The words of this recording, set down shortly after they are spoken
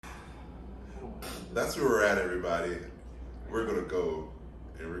that's where we're at, everybody. We're gonna go,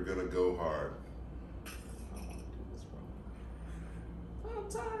 and we're gonna go hard. I don't want to do this, bro. I'm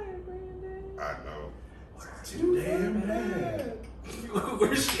tired, Brandon. I know. It's too damn bad.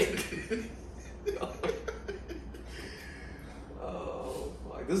 We're shaking. Oh,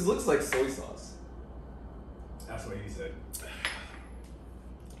 my. This looks like soy sauce. That's what he said.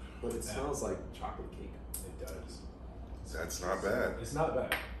 But it smells like chocolate cake. It does. That's not bad. It's not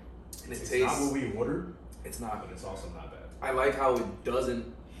bad. And it It's tastes. not what we ordered, It's not. but it's also not bad. I like how it doesn't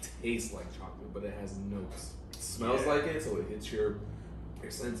taste like chocolate, but it has notes. It smells like it, so it hits your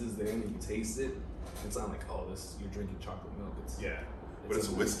senses there, and you taste it. It's not like, oh, this you're drinking chocolate milk. It's But it's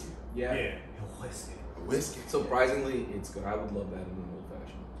a whiskey. Yeah. Yeah. Whiskey. A whiskey. Surprisingly, it's good. I would love that in an old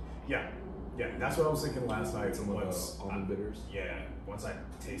fashioned. Yeah. Yeah. That's what I was thinking last night. Some of the almond bitters. Yeah. Once I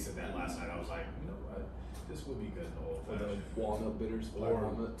tasted that last night, I was like, you know what? This would be good in the old Or the fashioned. walnut bitters. Black Or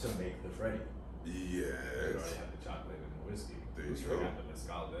walnut. to make the Freddy. You Yes. already have the chocolate and the whiskey. There you We go. got the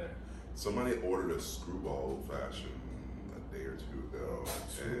mezcal there. Somebody ordered a screwball old fashioned a day or two ago.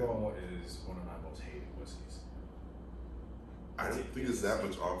 Screwball is one of my most hated whiskeys. I don't think it's that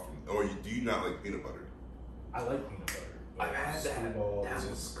much off. Or do you not like peanut butter? I like peanut butter. But I've had that. Screwball That is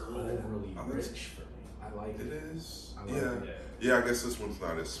was just good. overly I like rich for me. I like It it. is. I like Yeah. it. Yeah, I guess this one's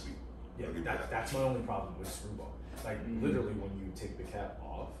not as sweet. Yeah, I'll give you that. that's my only problem with screwball. Like literally, when you take the cap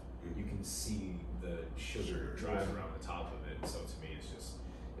off, you can see the sugar drive around the top of it. So to me,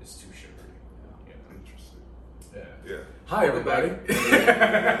 it's too sugary. You know? Interesting. Yeah. Yeah. Hi everybody.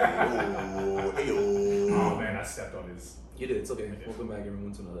 Oh, hey-oh. Oh man, I stepped on his. You did. It's okay. I did. Welcome back,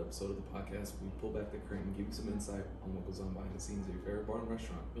 everyone, to another episode of the podcast. We pull back the curtain and give you some insight on what goes on behind the scenes of your favorite bar and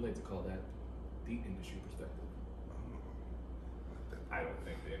restaurant. We like to call that the industry perspective. I don't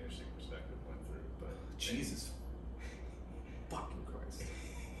think the industry perspective went through, but Jesus. Fucking Christ.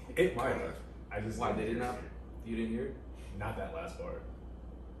 it might have. I just Why didn't did it hear not? You didn't hear it? Not that last part.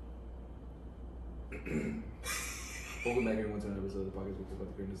 Welcome back, everyone, to another episode of the podcast. We talk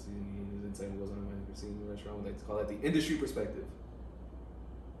about the current scene, insight on what goes on behind the scenes of the restaurant. We like to call that the industry perspective.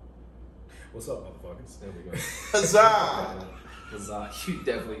 What's up, motherfuckers? There we go. Huzzah! Huzzah. You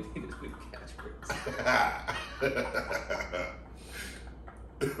definitely need a new catchphrase.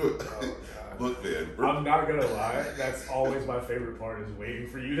 Look, man. I'm not gonna lie. That's always my favorite part is waiting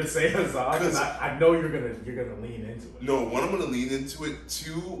for you to say huzzah because I know you're gonna lean into it. No, one, I'm gonna lean into it.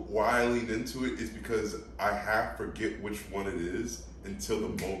 Two, why I lean into it is because I half forget which one it is until the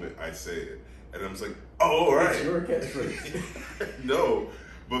moment I say it, and I'm just like, oh, all right. It's your catchphrase. No,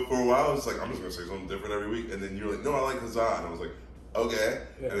 but for a while I was like, I'm just gonna say something different every week, and then you're like, no, I like huzzah, and I was like, okay,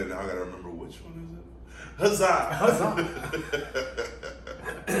 Yeah. and then now I gotta remember which one is it. Huzzah! Huzzah!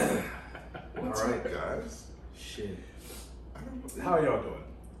 What's All up, right. guys? Shit. I don't know. How are y'all doing?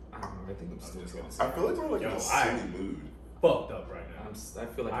 I don't know. I think I'm I'm still just going. gonna say- I feel like we're like in Yo, a silly mood. Fucked up right now. I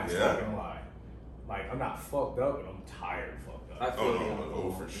feel like I'm I'm Yeah. not gonna lie. Like I'm not fucked up, but I'm tired fucked up. I feel Oh, like no, I'm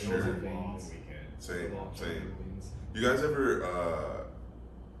oh, for It sure. was a long weekend. Same, long same. things. You guys ever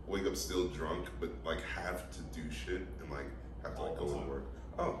wake up still drunk, but like have to do shit and like have to like All go the to time. work?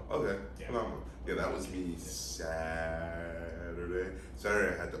 Oh, okay, Yeah. phenomenal. Yeah, that was me Saturday.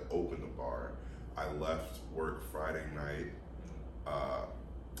 Saturday I had to open the bar. I left work Friday night.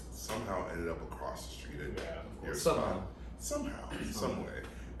 Somehow ended up across the street at Yeah, of your course. spot. Somehow, some way.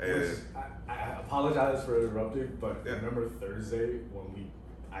 And Which, I apologize for interrupting, but Yeah. remember Thursday when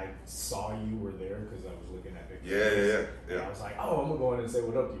I saw you were there because I was looking at pictures. yeah. And I was like, oh, I'm gonna go in and say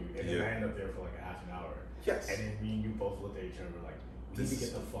what up to you, and then Yeah. I ended up there for like a half an hour. Yes. And then me and you both looked at each other like, we need to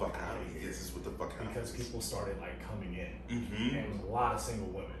get the fuck out of here. This is what the fuck happens. Because people started like coming in, Mm-hmm. and it was a lot of single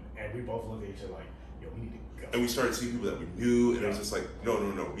women, and we both looked at each other like, yo, we need to go. And we started seeing people that we knew, and it was just like, no.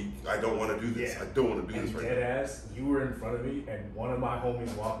 I don't want to do this. Yeah. I don't want to do And this right dead now. ass, you were in front of me, and one of my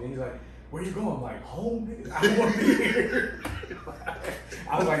homies walked in. He's like, "Where you going?" I'm like, "Home, nigga. I don't want to be here."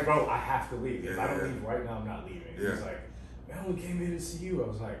 I was like, "Bro, I have to leave. If I don't Yeah. leave right now, I'm not leaving." Yeah. He's like, "Man, I only came here to see you." I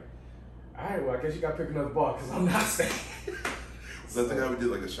was like, "All right, well, I guess you got to pick another bar because I'm not staying." Was that the guy we did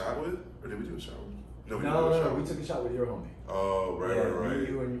like a shot with, or did we do a shot with? No, we didn't do a No, shot we with. took a shot with your homie. Oh, right, Yeah, right. Me,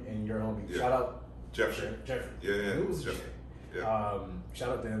 you, and your homie. Yeah. Shout out Jeffrey. Jeffrey. Yeah, yeah. It was a Jeffrey. shit. Yeah. Shout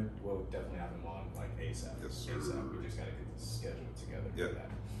out to him. We'll definitely have him on like ASAP. Yes, sir. ASAP. We just gotta get the schedule together. Yeah. For that.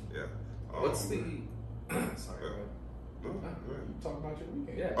 Yeah. What's the? Sorry. Yeah. go ahead. No, go ahead. Talk about your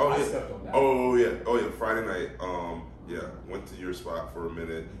weekend. Yeah. Oh I yeah. stepped on that. Oh yeah. Friday night. Yeah. Went to your spot for a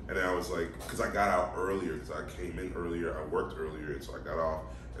minute, and then I was like, because I got out earlier, because I came in earlier, I worked earlier, and so I got off,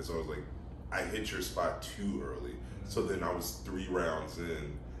 and so I was like, I hit your spot too early. So then I was 3 rounds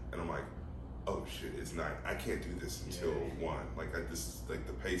in, and I'm like, oh shit, it's not. I can't do this until 1. Like this is like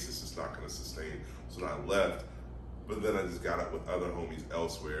the pace is just not going to sustain. So I left, but then I just got up with other homies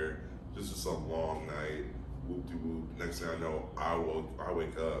elsewhere. Just a long night. Whoop de whoop. Next thing I know, I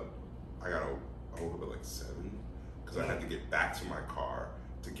wake up. I woke up at like 7 because I had to get back to my car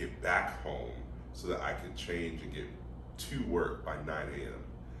to get back home so that I could change and get to work by 9 a.m.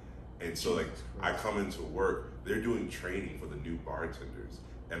 And so like I come into work, they're doing training for the new bartenders,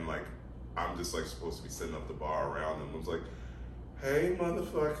 and like I'm just like supposed to be setting up the bar around them. I was like, hey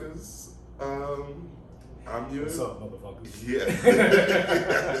motherfuckers, I'm you. What's up, motherfuckers? Yeah.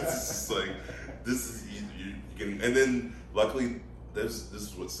 It's just like, this is you're getting, and then luckily this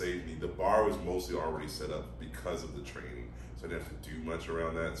is what saved me. The bar was mostly already set up because of the training, so I didn't have to do much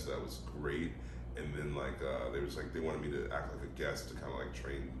around that. So that was great. And then like they wanted me to act like a guest to kind of like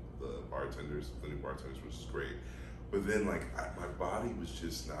train the new bartenders, which is great. But then like my body was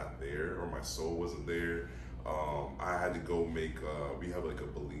just not there, or my soul wasn't there. I had to go make. We have like a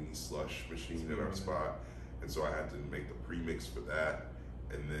Bellini slush machine in our spot, and so I had to make the premix for that.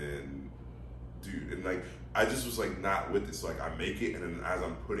 And then, dude, and like I just was like not with it. So like I make it, and then as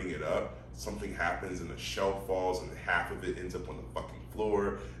I'm putting it up, something happens, and the shelf falls, and half of it ends up on the fucking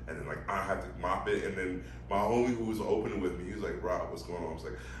floor. And then like I have to mop it, and then my homie who was opening with me, he was like, "Rob, what's going on?" I was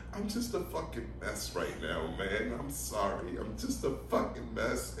like, "I'm just a fucking mess right now, man. I'm sorry. I'm just a fucking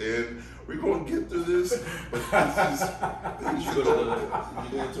mess, and we're gonna get through this." But this is You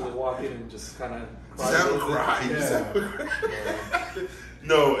go to the walk-in and just kind of cry.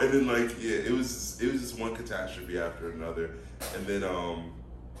 No, and then like it was just one catastrophe after another, and then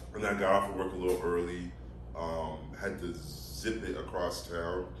and I got off of work a little early, had to zip it across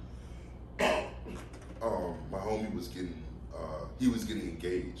town. My homie was getting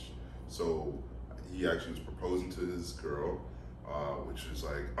engaged, so he actually was proposing to his girl, which was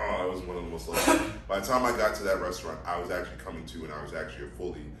like, it was one of the most lucky. By the time I got to that restaurant, I was actually coming to, and I was actually a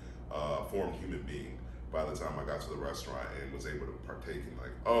fully formed human being by the time I got to the restaurant, and was able to partake in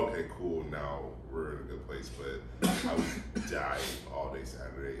like, okay, cool, now we're in a good place. But I was dying all day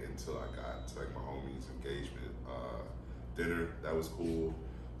Saturday until I got to like my homie's engagement. Dinner, that was cool.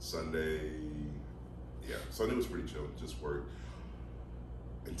 Sunday was pretty chill, just work.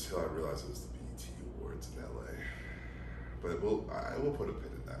 Until I realized it was the BET Awards in LA. But we'll put a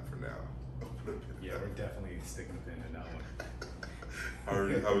pin in that for now. Yeah, we're definitely sticking a pin in that one.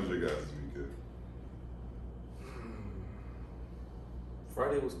 How was your guys' weekend?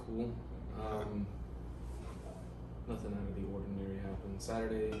 Friday was cool. Nothing out of the ordinary happened.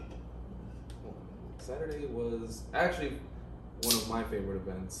 Saturday was actually one of my favorite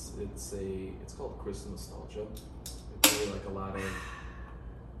events. It's called Crystal Nostalgia. It's really like a lot of.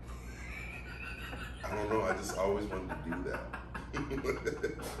 I don't know. I just always wanted to do that.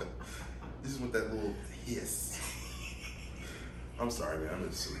 This is with that little hiss. I'm sorry, man. I'm in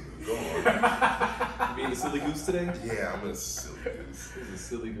a silly goose. Go on. You being a silly goose today? Yeah, I'm a silly goose. He's a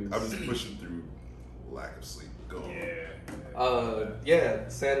silly goose. I'm just pushing through lack of sleep. Go on.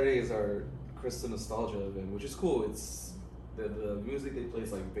 Saturday is our Crystal Nostalgia event, which is cool. It's the music they play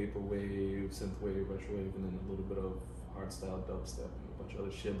is like vaporwave, synthwave, retrowave, and then a little bit of hardstyle, dubstep, and a bunch of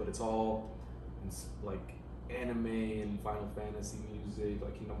other shit. But it's all like anime and Final Fantasy music,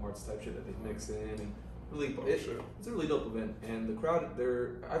 like Kingdom Hearts type shit that they mix in, and really, it's a really dope event. And the crowd,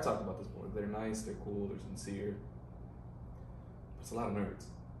 I talked about this before. They're nice, they're cool, they're sincere. It's a lot of nerds.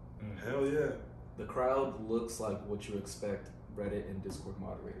 Hell yeah. The crowd looks like what you expect Reddit and Discord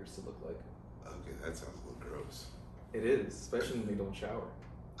moderators to look like. Okay, that sounds a little gross. It is, especially when they don't shower.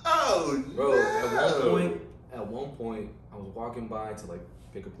 Oh, bro! no. At one point, I was walking by to like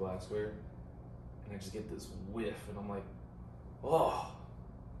pick up glassware, and I just get this whiff, and I'm like, "Oh,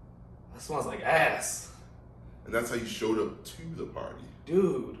 that smells like ass." And that's how you showed up to the party,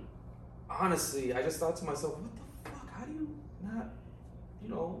 dude. Honestly, I just thought to myself, "What the fuck? How do you not,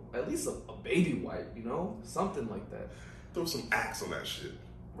 at least a baby wipe, something like that." Throw some Axe on that shit.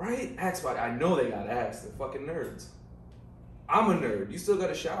 Right? Axe body. I know they got Axe. They're fucking nerds. I'm a nerd. You still got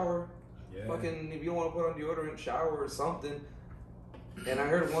to shower. Yeah. Fucking, if you don't want to put on deodorant, shower or something. And I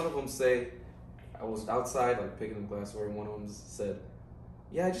heard one of them say, I was outside, like, picking up glassware, and one of them said,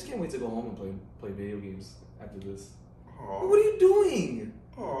 "Yeah, I just can't wait to go home and play video games after this." Aww. What are you doing?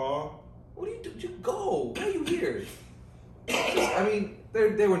 Aww. What are you doing? Just go. Why are you here? I mean,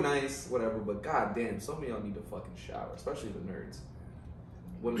 they were nice, whatever, but goddamn, some of y'all need to fucking shower, especially the nerds.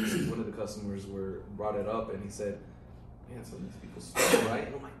 One of the customers brought it up, and he said, "Man, some of these people smell, right?"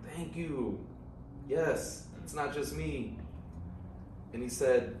 And I'm like, "Thank you. Yes, it's not just me." And he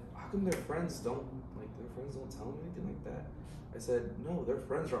said, "How come their friends don't tell them anything like that?" I said, no, their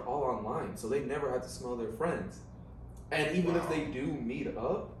friends are all online, so they never have to smell their friends. And even if they do meet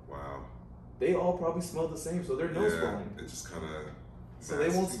up, wow, they all probably smell the same, so they're nose yeah, blind. it just kind of. So they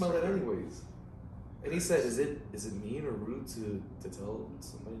won't smell it anyways. And he said, is it mean or rude to tell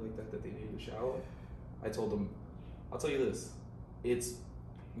somebody like that they need a shower? I told him, I'll tell you this. It's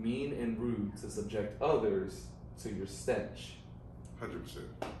mean and rude to subject others to your stench. 100%.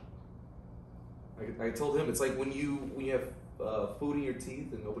 I told him, it's like when you have food in your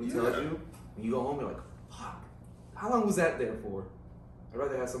teeth and nobody tells you, and you go home, you're like, fuck, how long was that there for? I'd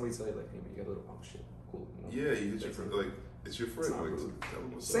rather have somebody say, like, hey man, you got a little, oh shit, cool. You know? Yeah, you hit your friend, like, it's your friend. Not Like, rude. tell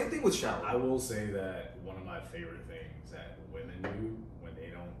them what's Same up. thing with shower. I will say that one of my favorite things that women do when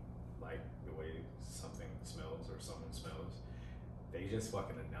they don't like the way something smells or someone smells, they just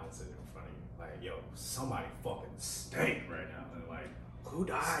fucking announce it in front of you. Like, yo, somebody fucking stink right now. And like, Who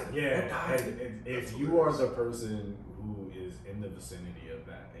died? yeah, What died? and if you are the person who is in the vicinity of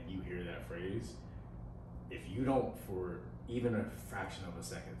that and you hear that phrase, if you don't for even a fraction of a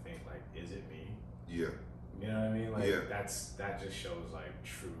second think like, is it me? Yeah. You know what I mean? Like Yeah. that just shows like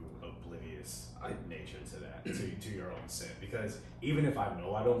true oblivious nature to that, to your own sin. Because even if I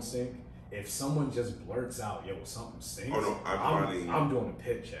know I don't stink, if someone just blurts out, "Yo, something stinks," Oh no, I'm doing a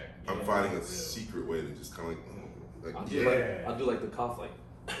pit check. I'm Yeah, finding a real. secret way to just kind of like, I'll Yeah. do like the cough, like.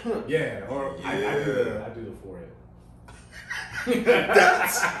 Yeah, or I do the forehead.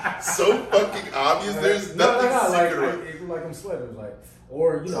 That's so fucking obvious. There's nothing secret. like I'm sweating, like,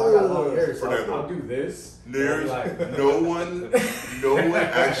 or you know, I got long hair, so Fernando. I'll do this. There's like, no one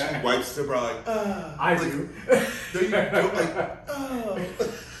actually wipes their brow like, I like, do. No, you don't like, like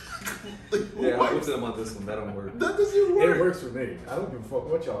Yeah, what? I looked at him on this one. That don't work. That doesn't even work. It works for me. I don't give a fuck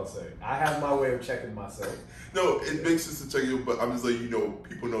what y'all say. I have my way of checking myself. No, it makes sense to check you, but I'm just letting you know,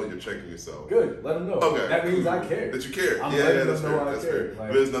 people know you're checking yourself. Good, let them know. Okay. That means cool. I care. That you care. I'm Yeah, letting that's them know fair. I That's care. fair. Like-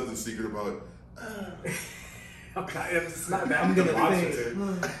 But there's nothing secret about it. Okay, it's not that I'm gonna demonstrative.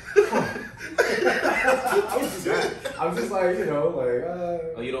 I'm just like, you know, like,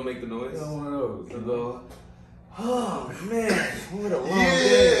 Oh, you don't make the noise? you know, one of those. You go, oh man, what a long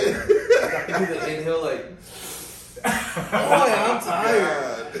day. Yeah. You do the inhale like, boy, I'm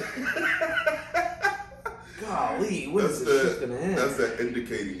tired. Golly, when is this shit gonna end? That's that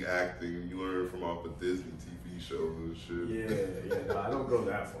indicating acting you learn from off of Disney TV shows and shit. Yeah, no, I don't go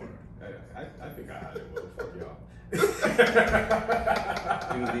that far. I think I had it well. Fuck y'all.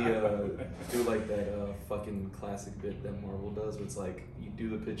 do like that fucking classic bit that Marvel does, where it's like you do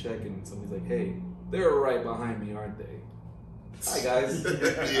the pit check and somebody's like, "Hey, they're right behind me, aren't they?" Hi guys.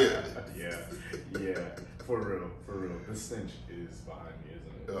 Yeah. For real. The stench is behind me,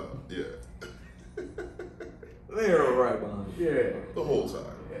 isn't it? Yeah. They're right behind me. Yeah. The whole time.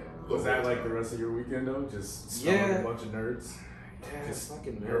 Yeah. The Was that whole like time. the rest of your weekend though? Just smelling Yeah. a bunch of nerds. Yeah, it's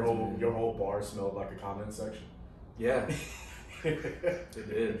fucking Your nerds, man. whole bar smelled like a comment section. Yeah, it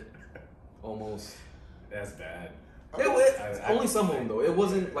did. Almost. That's bad. Only some of them though. It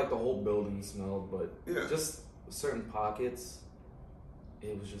wasn't like the whole building smelled, but Yeah. just certain pockets.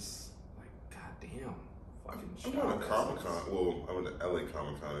 It was just like, goddamn, fucking. I went to shower Comic Con. Well, I went to LA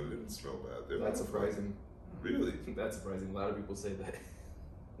Comic Con and it didn't smell bad. They were That's like, surprising. Really? That's surprising. A lot of people say that.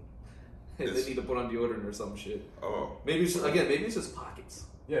 They It's- need to put on deodorant or some shit. Oh. Maybe it's just, again, maybe it's just pockets.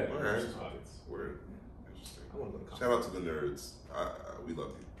 Yeah. Alright. just pockets. Word. Interesting. I want to go to Comic. Shout out to the nerds. We love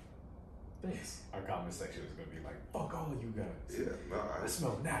you. Thanks. Our comment section is gonna be like, "Fuck all you guys. Yeah. Nah, I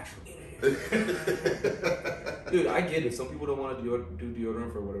smell natural." Dude, I get it. Some people don't want to do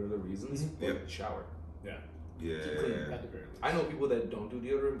deodorant for whatever the reasons. But Yeah. shower. Yeah. Yeah. At the very least. I know people that don't do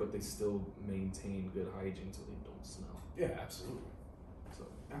deodorant, but they still maintain good hygiene so they don't smell. Yeah, absolutely. So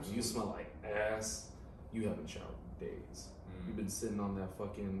Absolutely. you smell like ass. You haven't showered in days. You've been sitting on that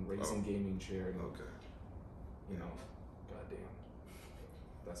fucking racing gaming chair. And, Okay. you know, goddamn.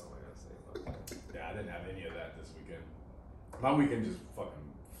 That's all I gotta say about that. Yeah, I didn't have any of that this weekend. My weekend just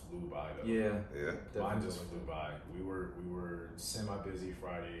fucking flew by though. Yeah, Yeah. Mine definitely. just flew by. We were semi busy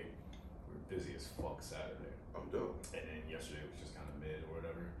Friday. We were busy as fuck Saturday. I'm dope. And then yesterday was just kind of mid or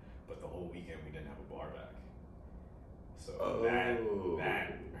whatever. But the whole weekend we didn't have a bar back. So that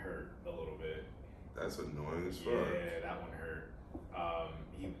hurt a little bit. That's annoying as fuck. Yeah, that one hurt.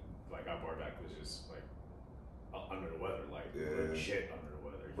 Our bar back was just like under the weather, like Yeah. legit under the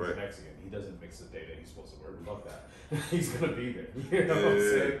weather. He's Right. Mexican. He doesn't mix the day that he's supposed to work. Fuck that. He's gonna be there. You know what I'm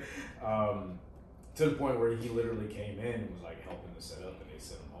saying? To the point where he literally came in and was like helping to set up, and they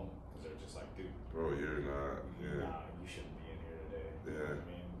sent him home because they're just like, dude, Bro, you're not. Yeah. nah, you shouldn't be in here today. You know Yeah. what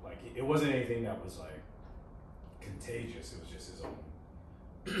I mean, like it wasn't anything that was like contagious. It was just his own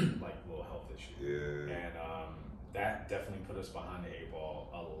like little health issue. Yeah. And that definitely put us behind the 8 ball.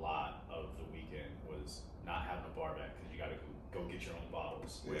 A lot of the weekend was not having a bar back because you got to go get your own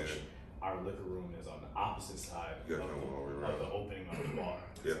bottles, which our liquor room is on the opposite side of the opening of the bar.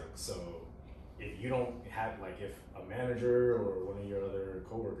 Yeah. So if you don't have, like, if a manager or one of your other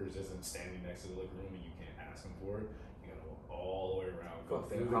coworkers isn't standing next to the liquor room and you can't ask them for it, you gotta go all the way around, go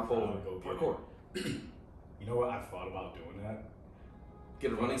through the crowd, go get it. You know what? I've thought about doing that.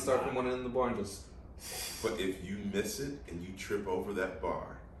 Get a running start from one end of the bar and just. But if you miss it and you trip over that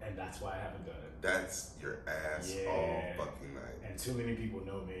bar, and that's why I haven't done it. That's your ass all fucking night. And too many people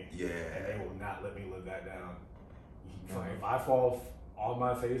know me. Yeah. And they will not let me live that down. If I fall on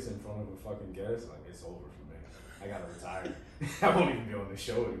my face in front of a fucking guest, like, it's over for me. I gotta retire. I won't even be on the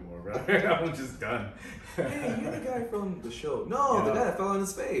show anymore, bro. I'm just done. Hey, you're the guy from the show. No, the guy that fell on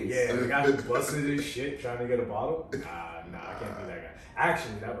his face. Yeah, the guy who busted his shit trying to get a bottle. Nah, I can't be that guy.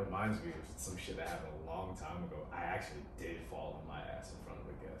 Actually, that reminds me of some shit that happened a long time ago. I actually did fall on my ass in front of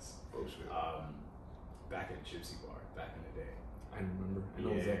a guest. Oh shit. Back at Gypsy Bar, back in the day. I remember. I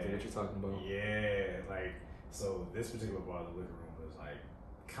know exactly what you're talking about. Yeah, like, so this particular bar, the liquor room, was like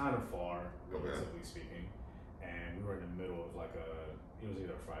kind of far, relatively speaking, and we were in the middle of like it was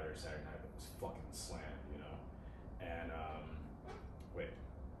either a Friday or Saturday night, but it was fucking slammed, you know. And wait,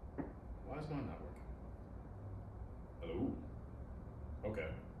 why is mine not working? Hello. Okay,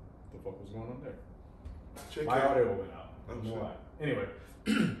 what the fuck was going on there? My audio went out. I don't know why. Anyway,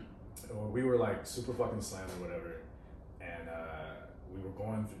 we were like super fucking slammed or whatever, and we were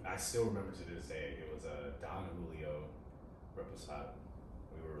going through. I still remember to this day. It was a Don Julio Reposado.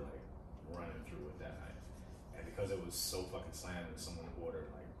 We were like running through it that night, and because it was so fucking slammed, and someone ordered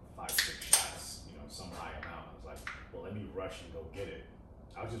like 5-6 shots, you know, some high amount. I was like, well, let me rush and go get it.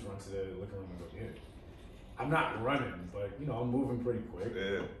 I'll just run to the liquor room and go get it. I'm not running, but you know, I'm moving pretty quick.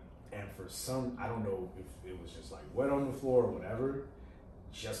 Yeah. And for some, I don't know if it was just like wet on the floor or whatever,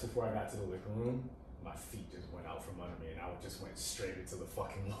 just before I got to the liquor room, my feet just went out from under me and I just went straight into the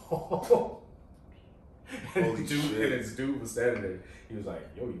fucking wall. Holy shit. And this dude was standing there. He was like,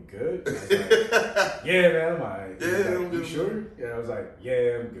 yo, you good? And I was like, yeah, man, I'm alright. Yeah, like, I'm you good. sure? Yeah, I was like,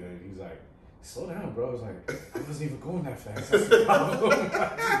 yeah, I'm good. He was like, slow down, bro. I was like, I wasn't even going that fast. That's the problem.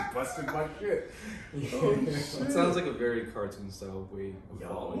 I just busted my shit. It sounds like a very cartoon style way of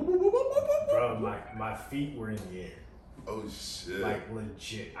falling. Bro, my feet were in the air. Oh shit. Like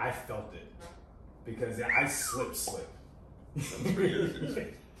legit. I felt it. Because I slip. That was pretty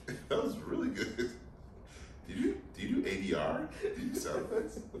good. That was really good. Do you do ADR? Do you sound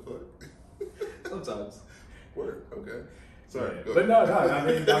effects? The fuck? Sometimes. Work. Okay. Sorry. Yeah. Go But ahead. no, I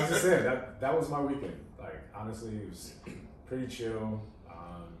mean, I was just saying that was my weekend. Like honestly, it was pretty chill.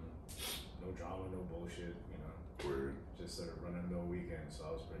 No drama, no bullshit. You know, Word. just sort of running no weekend. So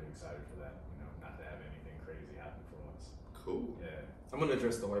I was pretty excited for that. You know, not to have anything crazy happen for once. Cool. Yeah. I'm gonna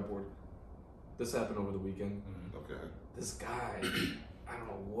address the whiteboard. This happened over the weekend. Okay. This guy, I don't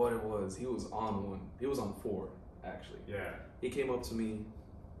know what it was. He was on one. He was on 4, actually. Yeah. He came up to me,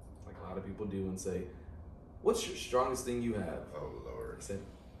 like a lot of people do, and say, "What's your strongest thing you have?" Oh Lord. I said,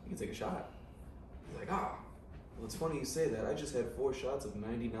 "You can take a shot." He's like, "Ah, well, it's funny you say that. I just had 4 shots of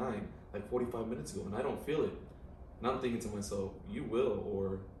 99 like 45 minutes ago, and I don't feel it." And I'm thinking to myself, you will,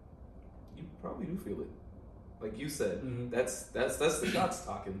 or you probably do feel it. Like you said, that's the shots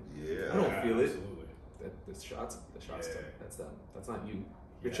talking. Yeah. I don't feel it. Absolutely. The shots Yeah. talking. That's them. That's not you.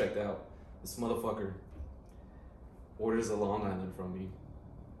 You're Yeah. checked out. This motherfucker orders a Long Island from me,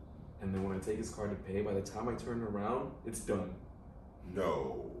 and then when I take his card to pay, by the time I turn around, it's done.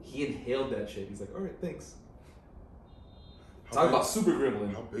 No. He inhaled that shit. He's like, "All right, thanks." How Talk big- about super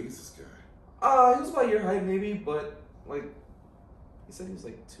gremlin. How big is this guy? He was about your height maybe, but like he said he was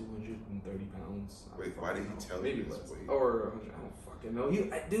like 230 pounds. I Wait, don't why did he fucking know. tell you maybe his less. weight? Or 100, I don't fucking know.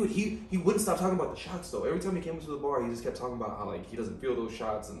 He wouldn't stop talking about the shots though. Every time he came into the bar, he just kept talking about how like he doesn't feel those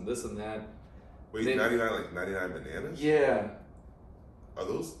shots and this and that. Wait, Then- 99 bananas? Yeah,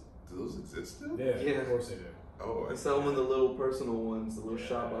 Do those exist still? Yeah, Yeah. of course they do. Oh, they sell them in the little personal ones, the little Yeah,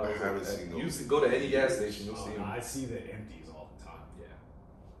 shop I bottles. haven't seen You those. go to any gas station, you'll see Oh, them. I see the empties all the time. Yeah,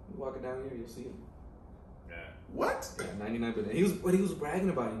 you walking down here, you'll see them. Yeah. What? Yeah, 99 bananas. He was bragging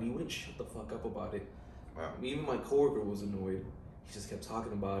about it, and he wouldn't shut the fuck up about it. Wow. Even my coworker was annoyed. He just kept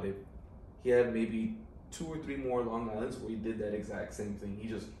talking about it. He had maybe 2 or 3 more Long Islands where he did that exact same thing. He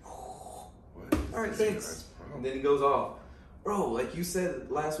just, What is all right, this thanks. guy's problem? and then he goes off. Bro, like you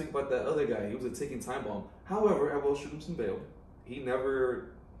said last week about that other guy, he was a ticking time bomb. However, I will shoot him some bail. He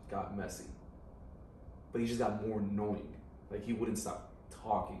never got messy, but he just got more annoying. Like he wouldn't stop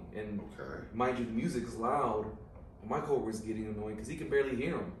talking. And Okay. mind you, the music's loud. And my coworker's getting annoying because he can barely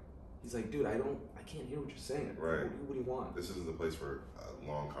hear him. He's like, dude, I can't hear what you're saying. Right. What do you want? This isn't the place for a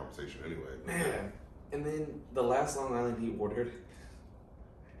long conversation anyway. Man. And then the last Long Island he ordered,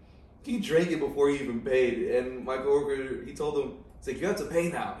 he drank it before he even paid. And my coworker, he told him, he's like, you have to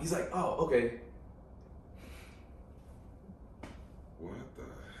pay now. He's like, oh, okay. What the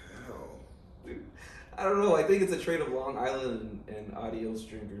hell? Dude, I don't know. I think it's a trait of Long Island and adios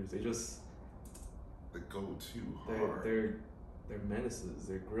drinkers. They go too hard. They're menaces.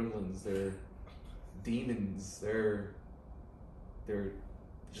 They're gremlins. They're demons. They're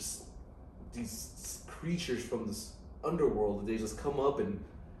just these creatures from this underworld. They just come up and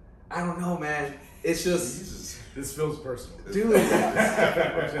I don't know, man. It's just Jesus. This feels personal. dude.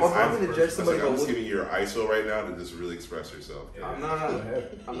 If I'm gonna judge somebody I'm about just what giving you your ISO right now to just really express yourself. Yeah. I'm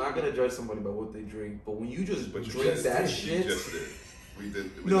not gonna judge somebody by what they drink, but when you just But you drink just that did. shit. You just did. We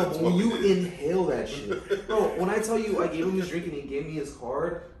did. No, That's but what when we you did. inhale that shit, bro. When I tell you I gave him his drink and he gave me his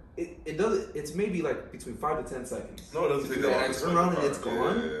card, it does. It's maybe like between 5 to 10 seconds. No, it doesn't take And that long. I to turn smoke around the and it's car.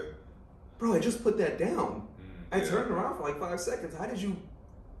 gone. Yeah. Bro, I just put that down. I Yeah. turned around for like 5 seconds. How did you?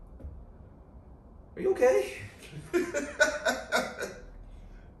 Are you okay? You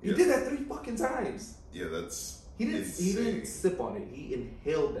Yeah. did that 3 fucking times. Yeah, that's He didn't. He didn't insane. sip on it. He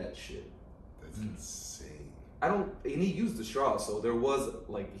inhaled that shit. That's insane. I don't. And he used the straw, so there was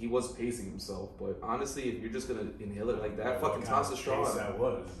like he was pacing himself. But honestly, if you're just gonna inhale it like that, fucking toss the straw. Pace that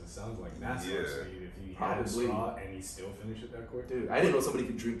was. It sounds like NASCAR Yeah. speed. If he had a Probably. straw and he still finished it that quick. Dude, I didn't know somebody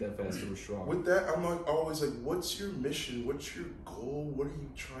could drink that fast through a straw. With that, I'm like always like, what's your mission? What's your goal? What are you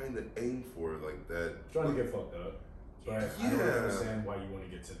trying to aim for? Like that. Trying to get fucked up. But I don't Yeah. understand why you want to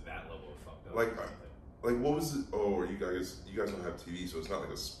get to that level of fucked up. Like, Like what was it? Oh, you guys don't have TV, so it's not like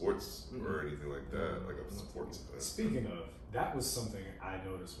a sports or anything like that. Like a sports event. Speaking of, that was something I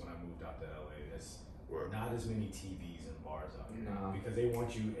noticed when I moved out to LA. There's What? not as many TVs and bars out here No. because they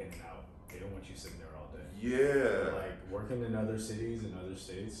want you in and out. They don't want you sitting there all day. Yeah. Like working in other cities and other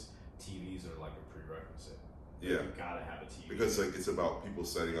states, TVs are like a prerequisite. Yeah. You gotta have a TV Because like it's about people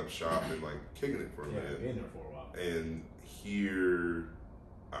setting up shop and like kicking it for a minute. being there for a while. And here,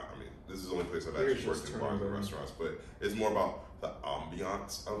 I mean, this is the only place I've Here actually it's worked just in bars and turnover. restaurants, but it's more about the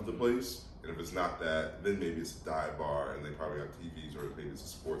ambiance of the place. And if it's not that, then maybe it's a dive bar and they probably have TVs, or maybe it's a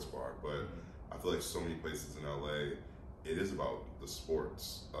sports bar. But I feel like so many places in LA, it is about the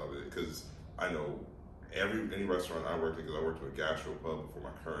sports of it. Because I know any restaurant I worked in, because I worked in a gastropub before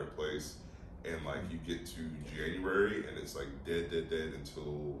my current place, and like you get to January and it's like dead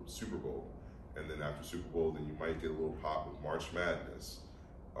until Super Bowl. And then after Super Bowl, then you might get a little pop with March Madness.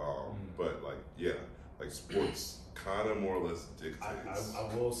 But like, yeah, like sports kind of more or less dictates.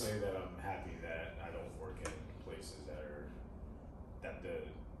 I will say that I'm happy that I don't work in places that the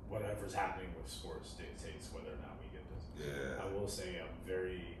whatever's happening with sports dictates whether or not we get this. Yeah. I will say I'm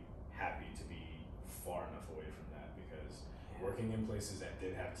very happy to be far enough away from that because working in places that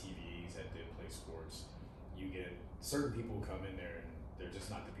did have TVs, that did play sports, you get certain people who come in there and they're just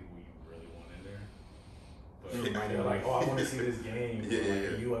not the people you really want in there. But they're like, oh, I want to see this game, or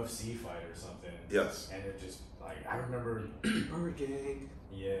like a UFC fight or something. Yes. And it just like I remember Burger Gang.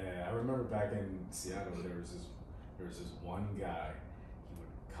 Yeah, I remember back in Seattle, there was this one guy. He would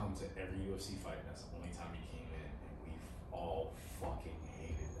come to every UFC fight, and that's the only time he came in, and we all fucking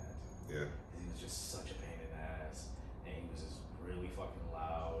hated that. Yeah. He was just such a pain in the ass, and he was just really fucking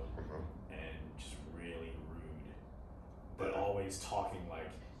loud and just really rude, but always talking like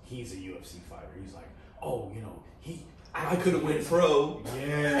he's a UFC fighter. He's like, oh, you know, I could have went pro.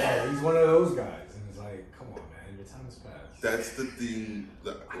 Yeah, he's one of those guys, and it's like, come on, man, your time has passed. That's the thing. I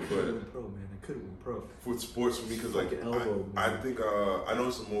could have went pro, man. I could have went pro. For sports, for me, because like Fucking elbow, I man. think I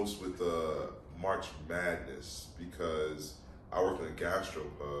notice the most with March Madness because I work in a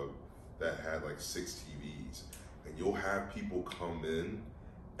gastropub that had like 6 TVs, and you'll have people come in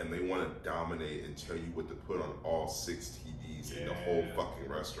and they want to dominate and tell you what to put on all 6 TVs in the whole fucking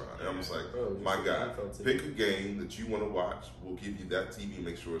restaurant. And I'm just like, Bro, just my like guy, NFL TV. pick a game that you want to watch. We'll give you that TV.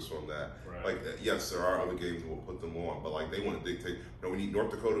 Make sure it's on that. Right. Like, yes, there are other games and we'll put them on, but like they want to dictate. No, we need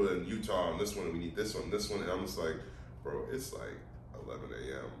North Dakota and Utah on this one, and we need this one, this one. And I'm just like, bro, it's like 11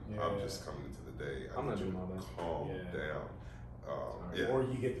 a.m. I'm Yeah. just coming into the day. I'm need not you doing to all that. Calm Yeah. down. Yeah. Or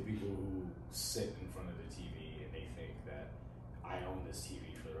you get the people who sit in front of the TV and they think that I own this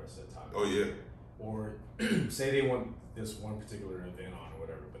TV for the rest of the time. Oh yeah. Or say they want this one particular event on or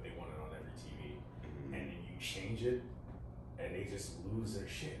whatever, but they want it on every TV, and then you change it, and they just lose their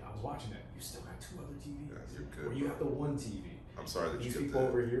shit. I was watching that. You still got 2 other TVs. Yeah, you're good. Or you bro. have the one TV. I'm sorry that These you people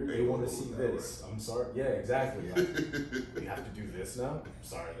over here, they angle want to was see that this. I'm sorry. Yeah, exactly. Like, we have to do this now. I'm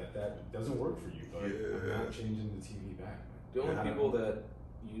sorry that doesn't work for you, but I'm Yeah. not changing the TV back. Man. The only I don't people know. that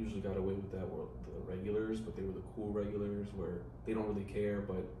you usually got away with that were the regulars, but they were the cool regulars where they don't really care,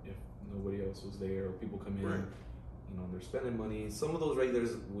 but if nobody else was there or people come in, Right. you know, they're spending money. Some of those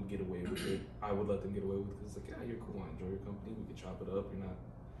regulars would get away with it. I would let them get away with it because it's like, yeah, you're cool. I enjoy your company. We can chop it up.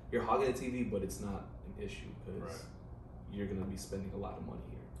 You're hogging the TV, but it's not an issue because Right. you're gonna be spending a lot of money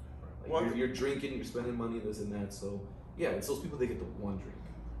here. Like Well, you're drinking, you're spending money, this and that. So yeah, it's those people that get the one drink.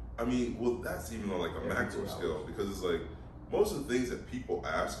 I mean, well, that's even on like a Every macro 2 scale hours. because it's like most of the things that people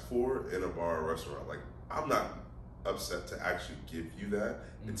ask for in a bar or restaurant. Like, I'm not upset to actually give you that.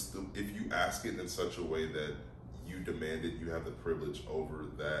 It's if you ask it in such a way that you demand it, you have the privilege over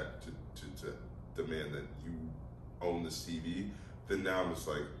that to demand that you own this TV. Then now I'm just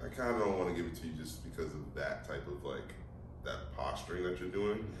like, I kind of don't want to give it to you just because of that type of like that posturing that you're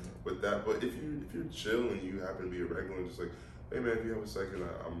doing. But if you're chill and you happen to be a regular and just like, hey man, if you have a second,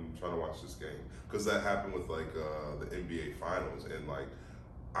 I'm trying to watch this game, because that happened with like the NBA Finals, and like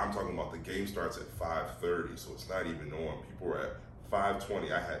I'm talking about the game starts at 5:30, so it's not even on. People were at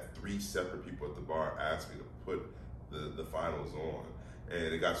 5:20. I had 3 separate people at the bar ask me to put the finals on,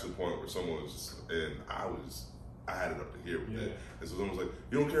 and it got to the point where someone was just, and I had it up to here with it, and so someone was like,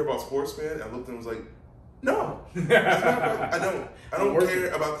 "You don't care about sports, man?" And I looked at him and was like, "No, I don't care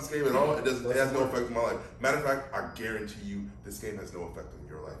about this game at all. It has no effect on my life. Matter of fact, I guarantee you, this game has no effect on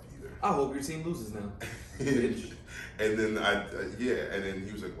your life either." I hope your team loses now. And then and then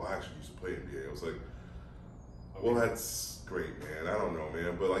he was like, "Well, I actually used to play NBA." I was like, "Well, that's great, man. I don't know,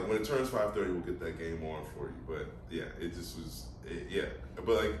 man, but like when it turns 5:30, we'll get that game on for you." But yeah, it just was,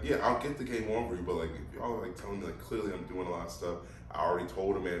 But like, yeah, I'll get the game on for you. But like, if y'all are like telling me like clearly I'm doing a lot of stuff, I already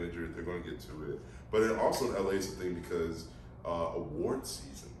told a manager they're going to get to it. But then also in LA is a thing because award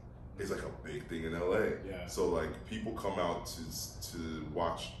season is like a big thing in LA. Yeah. So like people come out to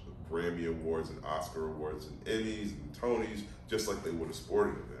watch Grammy Awards and Oscar Awards and Emmys and Tonys just like they would a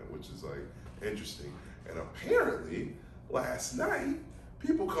sporting event, which is like interesting. And apparently last night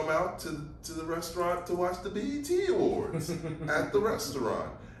people come out to the restaurant to watch the BET Awards at the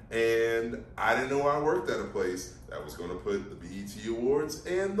restaurant. And I didn't know I worked at a place that was going to put the BET Awards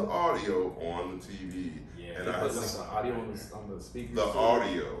and the audio on the TV. Yeah. And They I put like the audio on the speakers. the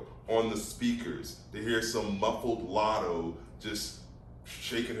audio on the speakers to hear some muffled Lotto just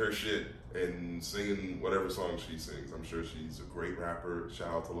shaking her shit and singing whatever song she sings. I'm sure she's a great rapper. Shout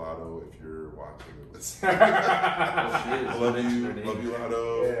out to Lotto if you're watching this. She is. Love Mention her you, name. love you,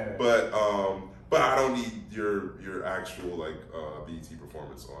 Lotto. Yeah. But I don't need your actual like BET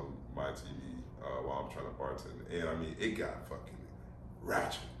performance on my TV while I'm trying to bartend. And I mean, it got fucking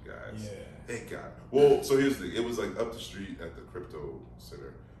ratchet, guys. Yeah. It got well. So here's the thing. It was like up the street at the Crypto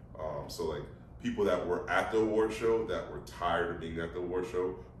Center. So like people that were at the award show that were tired of being at the award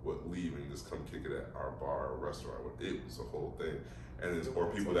show would leave and just come kick it at our bar or restaurant. It was a whole thing. And it's, or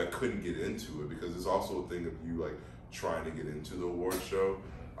people that couldn't get into it, because it's also a thing of you like trying to get into the award show.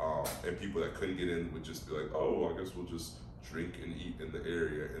 And people that couldn't get in would just be like, oh, I guess we'll just drink and eat in the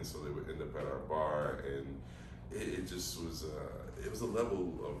area. And so they would end up at our bar. And it just was, it was a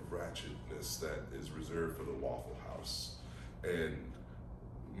level of ratchetness that is reserved for the Waffle House. And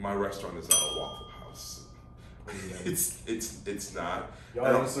my restaurant is not a Waffle House. It's not. Y'all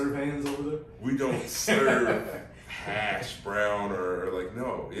don't serve hands over there? We don't serve hash brown or like,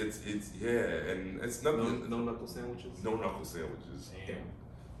 no, it's and it's nothing. No knuckle sandwiches. No knuckle sandwiches. Damn.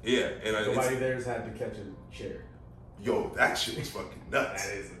 Yeah, and Nobody there's had to catch a chair. yo, that shit was fucking nuts.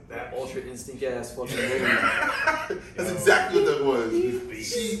 That ultra instinct ass fucking lady. That's exactly what that was.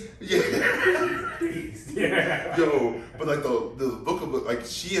 Yeah. Yo, but like the book of like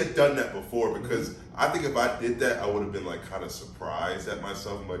she had done that before, because I think if I did that, I would have been like kind of surprised at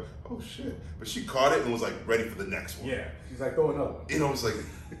myself. I'm like, oh shit! But she caught it and was like ready for the next one. Yeah. She's like, throw another one. And I was like,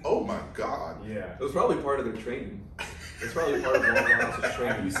 oh my god. Yeah. It was probably part of their training. It's probably part of Waffle House's Have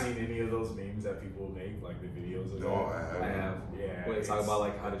training. you seen any of those memes that people make, like the videos of No, that? I I haven't. have. Yeah, When they talk it's- about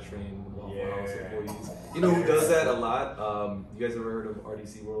like how to train Waffle Yeah. House employees. You know who does that a lot? You guys ever heard of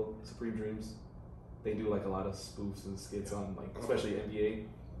RDC World, Supreme Dreams? They do like a lot of spoofs and skits on like, especially NBA.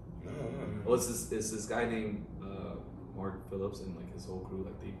 No. Well, it's this guy named Mark Phillips and like his whole crew.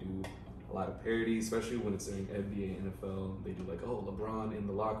 Like they do a lot of parodies, especially when it's during NBA, NFL. They do like, oh, LeBron in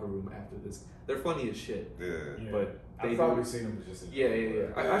the locker room after this. They're funny as shit. Yeah. Yeah. But I've they probably do- seen them just in Yeah.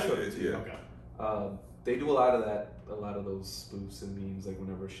 I showed it to you. Yeah. Okay. They do a lot of that, a lot of those spoofs and memes. Like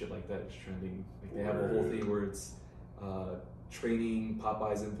whenever shit like that is trending, like they have a whole thing where it's training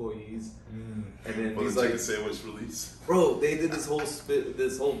Popeyes employees, and then For he's the like, chicken sandwich release. bro, they did this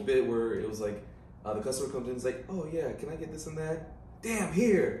whole bit where it was like the customer comes in, and is like, oh yeah, can I get this and that? Damn,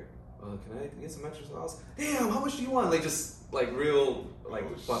 here. can I get some extra sauce? Damn, how much do you want? Like just like real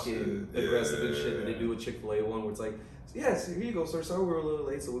like fucking aggressive and shit. And they do a Chick-fil-A one where it's like, yes, here you go, sir. Sorry we were a little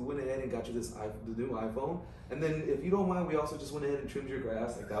late, so we went ahead and got you the new iPhone. And then if you don't mind, we also just went ahead and trimmed your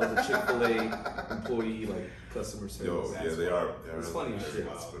grass. Like that was a Chick-fil-A employee like customer service. Yo, yeah, they are. It's funny as shit.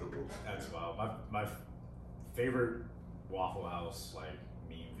 That's wild. My favorite Waffle House like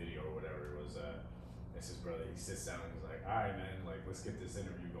meme video or whatever was it's his brother. He sits down and he's like, all right, man, like let's get this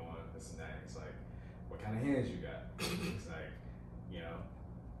interview going, this and that. He's like, what kind of hands you got? He's like,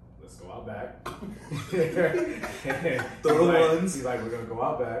 let's go out back. Throw ones. He's like, we're gonna go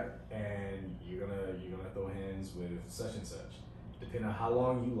out back and you're gonna throw hands with such and such. Depending on how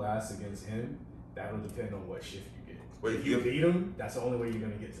long you last against him, that'll depend on what shift you get. Wait, if you beat him, that's the only way you're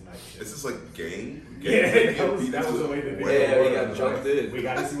gonna get to night shift. Is this like game? Yeah, that was the way the video Yeah, was. we got jumped in. We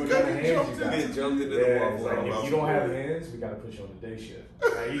gotta see what kind of hands you got. Get jumped into the Waffle like, House. if you don't have hands, we gotta put you on the day shift.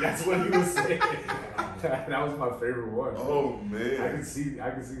 Like, that's what he was saying. That was my favorite one. Oh man, I can see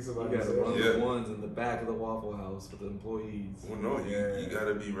somebody. You gotta say run that. the ones in the back of the Waffle House with the employees. Well, no, you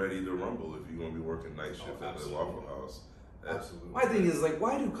gotta be ready to rumble if you're gonna be working night shift at the Waffle House. Absolutely. My thing is like,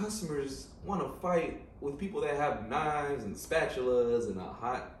 why do customers want to fight with people that have knives and spatulas and a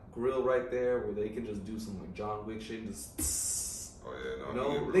hot grill right there where they can just do some like John Wick shit and just, Oh yeah,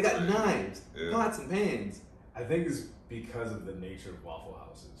 no, you know, they got knives, Yeah. pots and pans. I think it's because of the nature of Waffle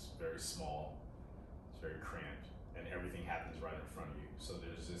House. It's very small, it's very cramped, and everything happens right in front of you. So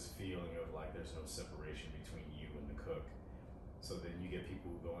there's this feeling of like there's no separation between you and the cook. So then you get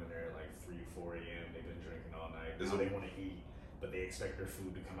people who go in there at like 3, 4 a.m. They've been drinking all night. Now they want to eat, but they expect their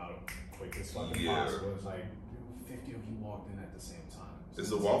food to come out quick as fucking possible. It's like, dude, 50 of you walked in at the same time. So Is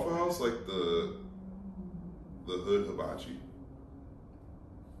the Waffle House like the hood hibachi?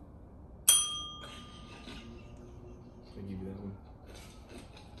 I'll give you that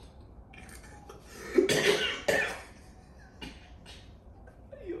one.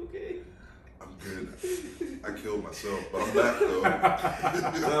 Are you okay? I'm good. I killed myself, but I'm back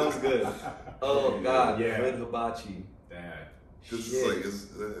though. Sounds good. Oh God, Yeah. red hibachi. that. This is like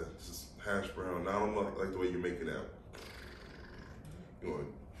it's just hash brown. Now I don't like the way you're making that. You want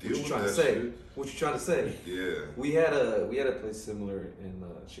to deal What you with trying to that say? shit? What you trying to say? Yeah. We had a place similar in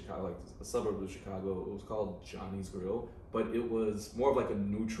Chicago, like a suburb of Chicago. It was called Johnny's Grill, but it was more of like a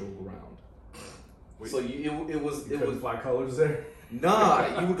neutral ground. Wait, So it was fly colors there.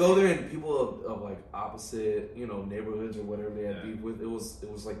 nah. You would go there and people of like opposite neighborhoods or whatever they had Yeah. beef with. It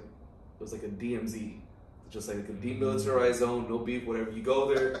was like a DMZ, just like a demilitarized zone, no beef, whatever. You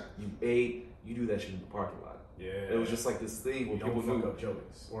go there, you ate, you do that shit in the parking lot. Yeah. It was just like this thing where you people don't knew. fuck up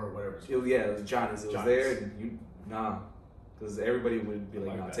Joey's or whatever. It was Johnny's. It was Johnny's. there, and because everybody would be like,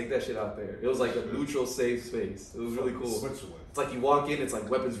 Like nah, that. take that shit out there. It was like a neutral, safe space. It was really cool. Switzerland. It's like you walk in, it's like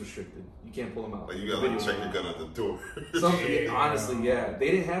weapons restricted. You can't pull them out. Like you gotta check your gun at the door. Something, Yeah. honestly, yeah. They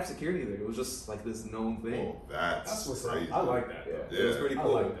didn't have security there. It was just like this known thing. Oh, that's That's what's crazy. up. I like that. Yeah, Though. it was Yeah. pretty I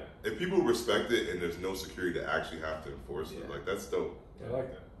cool. like that. If people respect it and there's no security to actually have to enforce it, Yeah. like that's dope. I like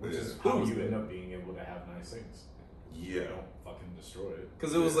that. Which is Yeah. how It was you good. end up being able to have nice things. You Yeah. don't fucking destroy it.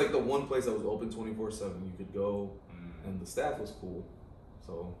 Because it was like the one place that was open 24/7. You could go, and the staff was cool.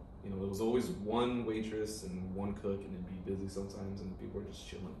 So there was always one waitress and one cook, and it'd be busy sometimes, and people were just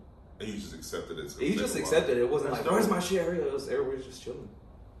chilling. And you just accepted it. You just accepted it. It wasn't That's like, where's dope. my shit area? It was everybody's just chilling.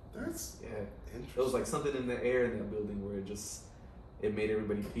 That's Yeah. interesting. It was like something in the air in that building where it made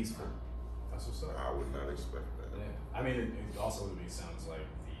everybody peaceful. That's what's up. I would not expect that. Yeah. I mean, it also to me sounds like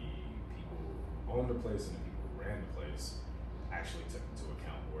the people who owned the place and the people who ran the place actually took into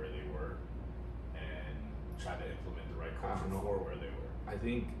account where they were and tried to implement the right I culture don't know. for where they were. I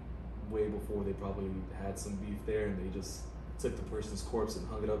think way before they probably had some beef there, and they just took the person's corpse and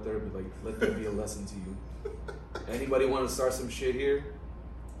hung it up there and be like, let that be a lesson to you. Anybody want to start some shit here?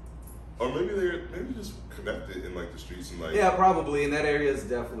 Or maybe just connected in like the streets and like Yeah, probably. In that area is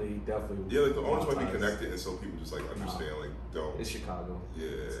definitely. yeah, like the owners might be traumatized. connected, and so people just like understand like don't. It's Chicago. Yeah.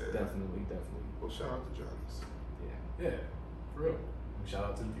 It's definitely. Well, shout out to Johnny's. Yeah. Yeah, for real. And shout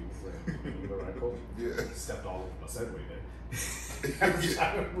out to the people for implementing the right culture. Yeah. Stepped all over my segue there. I'm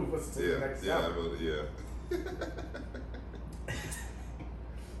trying to move us to the next Yeah, topic. but yeah.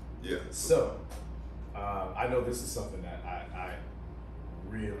 So, I know this is something that I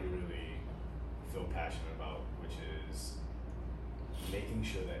really, really feel passionate about, which is making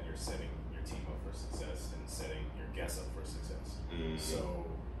sure that you're setting your team up for success and setting your guests up for success. Mhm. So,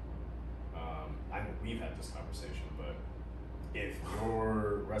 I know we've had this conversation, but if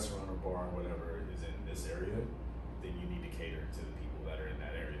your restaurant or bar or whatever is in this area, then you need to cater to the people that are in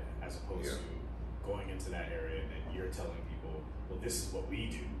that area, as opposed Yeah. to going into that area and then you're telling people, well, this is what we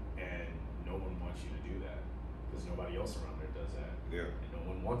do, and no one wants you to do that because nobody else around there does that, Yeah. and no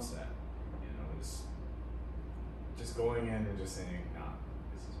one wants that. You know, it's just going in and just saying, nah,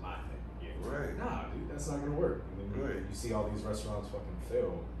 this is my thing. Yeah. Right. Nah, dude, that's not gonna work. And then Right. you see all these restaurants fucking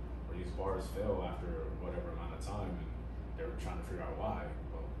fail, or these bars fail after whatever amount of time, and they're trying to figure out why.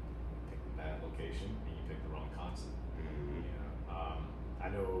 Well, you picked a bad location and you picked the wrong concept. Mhm. You know, I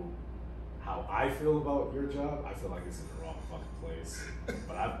know how I feel about your job. I feel like it's in the wrong fucking place,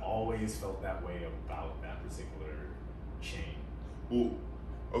 but I've always felt that way about that particular chain. Well,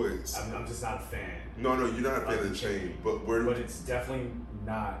 okay. I'm just not a fan. No, you're not a fan of the chain, but But it's definitely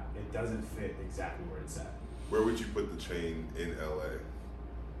not. It doesn't fit exactly where it's at. where would you put the chain in LA?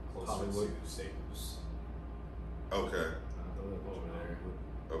 Closer Hollywood. to Staples. Okay. Over there.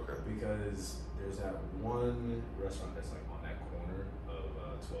 Okay. Because there's that one restaurant that's like on that corner of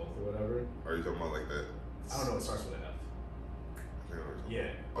 12th or whatever. Are you talking about like that? I don't know. It starts with an F. I can't remember.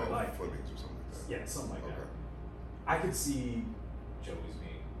 Yeah, but Oh, like Fleming's or something like that. yeah, something like Okay. that. I could see Joey's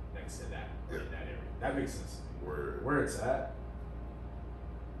being next to that or in Yeah. that area. That makes sense. Word. Where it's at,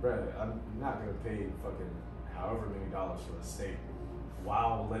 bruh, I'm not gonna pay fucking however many dollars for a steak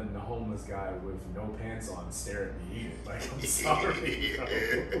while letting the homeless guy with no pants on stare at me eat it. Like, I'm sorry.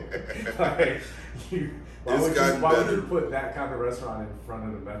 bro. Like, why It's would gotten why would better. you put that kind of restaurant in front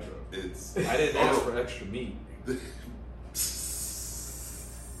of the metro? It's. I didn't ask for extra meat.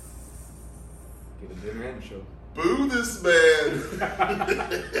 Get a dinner and a show. Boo this man.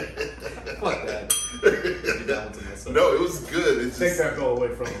 Fuck that. Did that one to myself. No, it was good. It's Take just. that goal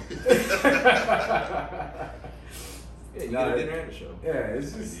away from him. Yeah, you Nah, get a dinner and a show. Yeah,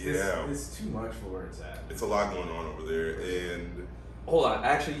 it's just Yeah. it's too much for where it's at. It's a lot going on over there, and Hold on,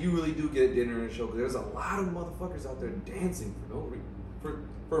 actually, you really do get a dinner and a show because there's a lot of motherfuckers out there dancing for no reason. For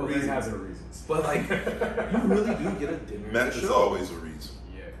Well, they reasons. have their reasons. But like, you really do get a dinner and Matt a is show. always a reason.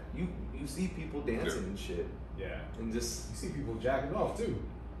 Yeah, You see people dancing and shit, yeah. and just You see people jacking off too.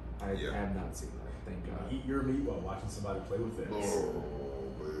 I Yeah. have not seen that. Thank God. Eat your meat while watching somebody play with theirs. Oh,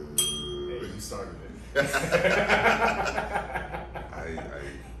 Hey, you started it. I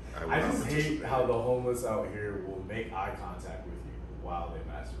will just not hate how the homeless out here will make eye contact with you while they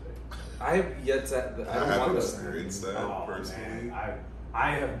masturbate. I have yet to. I don't haven't want to experienced that Oh, personally. man.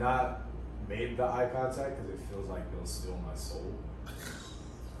 I have not made the eye contact because it feels like they'll steal my soul.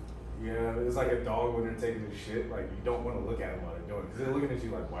 Yeah, it's like a dog when they're taking a shit. Like, you don't want to look at them while they're doing it because they're looking at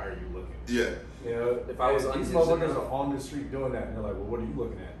you like, why are you looking? Yeah. You know, If I was these unhinged motherfuckers enough- are on the street doing that, and they're like, well, what are you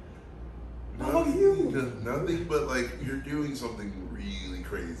looking at? Nothing but like you're doing something really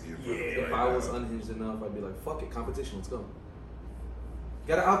crazy in front of me Yeah. If right I was now. unhinged enough, I'd be like, fuck it, competition, let's go.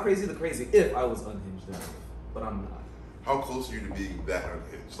 Gotta out crazy the crazy if I was unhinged enough. But I'm not. How close are you to being that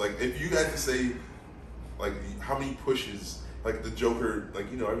unhinged? Like, if you had to say, like, how many pushes, like the Joker,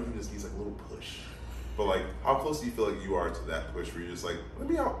 like, you know, everything just needs like a little push. But like, how close do you feel like you are to that push where you're just like, let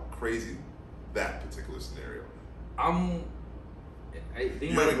me out crazy that particular scenario? I think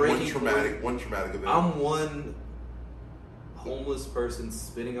You my had like breaking one traumatic event. I'm one homeless person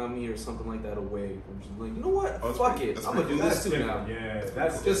spitting on me or something like that away from just like, you know what? Oh, that's Fuck pretty- it. that's I'm gonna pretty do cool. this too now. Yeah,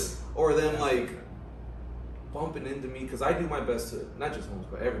 that's Just or them That's like different. bumping into me because I do my best to not just homeless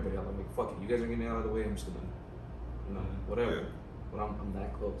but everybody. I'm like, fuck it. You guys are getting out of the way. I'm just gonna, you know, whatever. Yeah. But I'm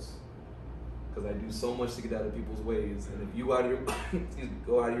that close because I do so much to get out of people's ways. And if you out of your excuse me,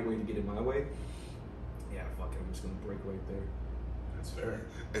 go out of your way to get in my way, yeah, fuck it. I'm just gonna break right there. That's fair.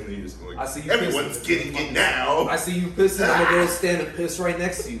 And then you just go like, I see you everyone's pissing. getting it now. I see you pissing. I'm gonna go stand and piss right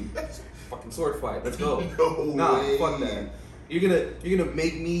next to you. Fucking sword fight. Let's go. No Nah, way. fuck that. You're gonna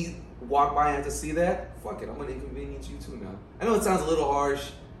make me walk by and have to see that? Fuck it. I'm gonna inconvenience you too now. I know it sounds a little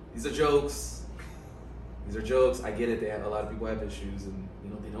harsh. These are jokes. I get it. They have, a lot of people have issues, and you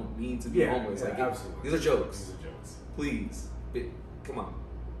know they don't mean to be homeless. I get it. absolutely. These are jokes. These are jokes. Please, come on.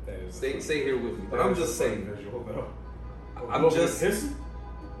 That is Stay here with me. But that I'm is just a funny saying. Visual, though. I'm Look, just- hissing?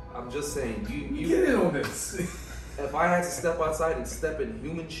 I'm just saying. You Get in on this. If I had to step outside and step in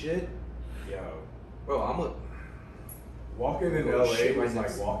human shit, Yo, bro, I'm a. walking in Oh, LA shit, right is like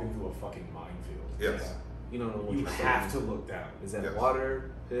next- walking through a fucking minefield. Yes. You don't know what You you're have to saying. look down. Is that Yes.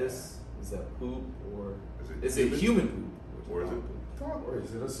 water, piss? Is that poop? Or Is is it human poop? Or is it dog Or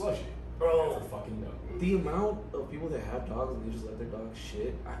is it a slushy? Bro. Never fucking know. The amount of people that have dogs and they just let their dogs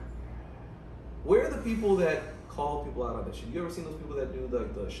shit. Where are the people that call people out on that shit? You ever seen those people that do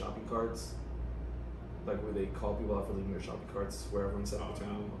like the shopping carts? Like where they call people out for leaving their shopping carts wherever in South Oh,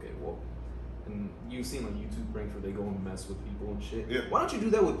 Town? no. Okay, well. And you've seen like YouTube pranks where they go and mess with people and shit. Yeah. Why don't you do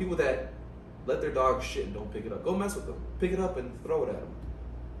that with people that let their dog shit and don't pick it up? Go mess with them. Pick it up and throw it at them.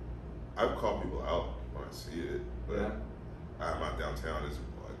 I've called people out when I see it, but Yeah. I have my downtown is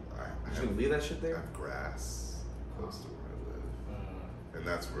like You gonna leave that shit I there? have grass close to where I live, and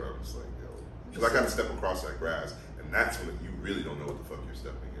that's where I'm just like, yo, Just because I got to step across that grass, and that's when you really don't know what the fuck you're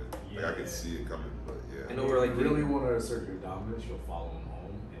stepping in. Like I can Yeah. see it coming, but yeah. I know we're like really want to assert your dominance, you'll follow them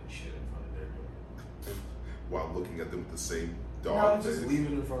home and shit in front of their door. While looking at them with the same No, dog just face. leave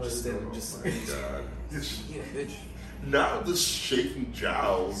it in front of Just their stand- door. just- Oh my god. Yeah, bitch. Now the shaking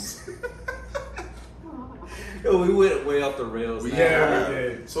jowls. Yo, we went way off the rails. now. Yeah, we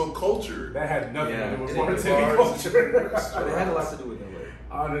did. So culture. That had nothing Yeah, to do with it bartending bars, culture. But it had a lot to do with LA.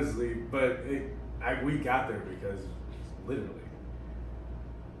 Honestly, but we got there because literally,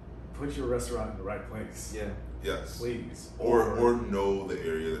 put your restaurant in the right place. Yeah. Yes. Please. Or know the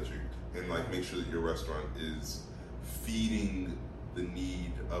area that you're, and like make sure that your restaurant is feeding the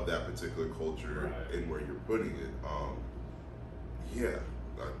need of that particular culture Right. and where you're putting it.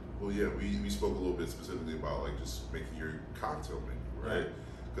 Well, yeah, we spoke a little bit specifically about like just making your cocktail menu, right?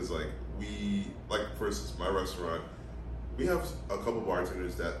 Because for instance, my restaurant, we have a couple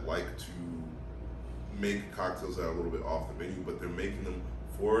bartenders that like to make cocktails that are a little bit off the menu, but they're making them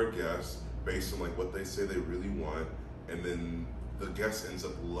for a guest based on like what they say they really want, and then the guest ends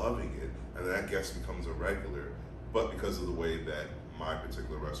up loving it, and that guest becomes a regular. But because of the way that my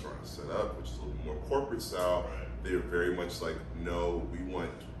particular restaurant is set up, which is a little more corporate style, Right. they're very much like, no, we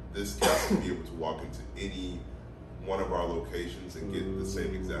want this guest to be able to walk into any one of our locations and get the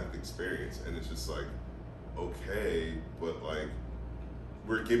same exact experience. And it's just like, okay, but like,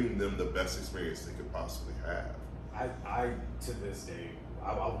 we're giving them the best experience they could possibly have. I to this day,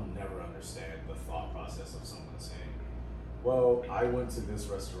 I will never understand the thought process of someone saying, well, I went to this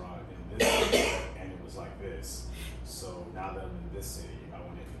restaurant in this city and it was like this, so now that I'm in this city, I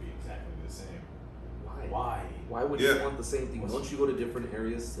want it to be exactly the same. Why? Why would Yeah. you want the same thing? Don't you go to different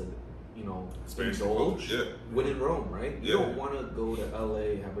areas to, Experience the indulge? culture, yeah. When in Rome, right? You Yeah. don't want to go to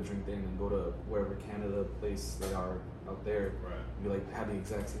LA, have a drink there, and then go to wherever Canada place they are out there. Right. And be like, have the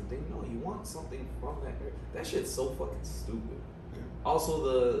exact same thing. No, you want something from that area. That shit's so fucking stupid. Yeah.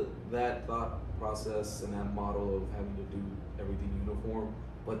 Also, that thought process and that model of having to do everything uniform,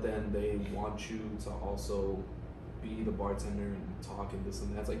 but then they want you to also be the bartender and talk and this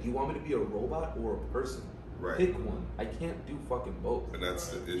and that. It's like, do you want me to be a robot or a person? Right. Pick one. I can't do fucking both. And that's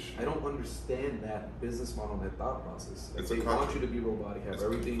the issue. I don't understand that business model, that thought process. Like It's a they want conflict. you to be robotic, have It's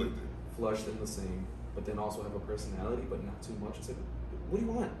everything conflicted. flushed and the same, but then also have a personality, but not too much. It's like, what do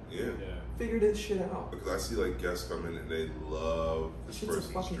you want? Yeah. Yeah. Figure this shit out. Because I see like guests come in and they love this Shit's a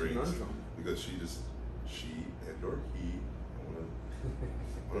person's fucking drinks conundrum. because she and or he,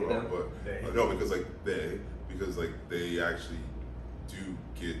 I They don't know, them? but They. no, because they actually do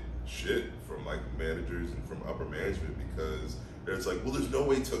get shit from like managers and from upper management because it's like, well, there's no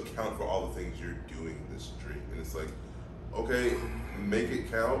way to account for all the things you're doing in this drink, and it's like, okay, make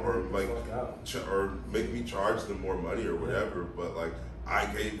it count or like Fuck out. or make me charge them more money or whatever, but like I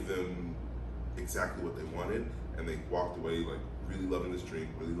gave them exactly what they wanted and they walked away like really loving this drink,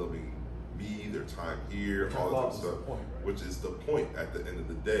 really loving me, their time here, Which I all that thought type of was stuff, the point, right? which is the point at the end of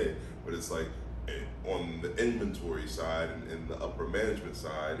the day. But it's like on the inventory side and the upper management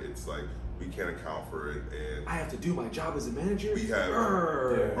side, it's like we can't account for it, and I have to do my job as a manager. we have,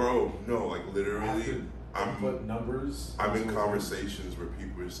 Grr. bro, no, like I have literally, to input numbers. I'm in into- conversations where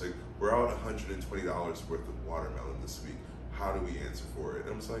people are just like, we're out $120 worth of watermelon this week. How do we answer for it?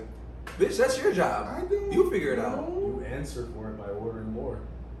 And I'm just like, Bitch, that's your job. I don't You figure it out. know. You answer for it by ordering more.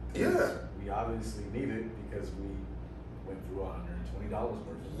 'Cause Yeah. We obviously need it because we went through $120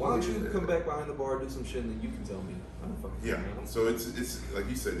 worth. Why don't you come back behind the bar, do some shit, and then you can tell me. I don't fucking Yeah. know. So it's like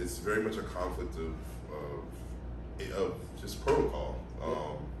you said, it's very much a conflict of just protocol.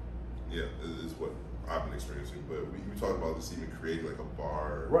 Yeah, is what I've been experiencing. But we talked about this even creating like a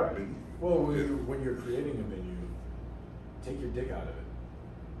bar Right. menu. Well, Yeah. when you're creating a menu, take your dick out of it.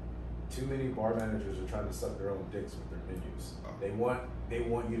 Too many bar managers are trying to suck their own dicks with their menus. Oh. They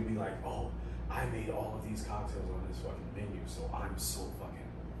want you to be like, oh, I made all of these cocktails on this fucking menu, so I'm so fucking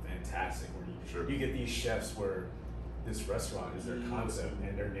fantastic. Where Sure. you get these chefs where this restaurant is their concept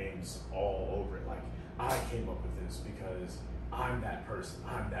and their names all over it. Like, I came up with this because I'm that person.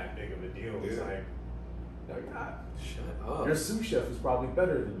 I'm that big of a deal. It's Yeah. like, no, you're not. Shut up. Your sous chef is probably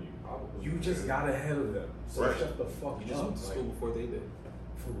better than you. Probably. You just got ahead of them. So Right. shut the fuck You just up. went to Like, school before they did.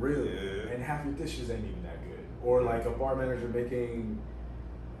 for real. Yeah. And half your dishes ain't even that good. Or like a bar manager making,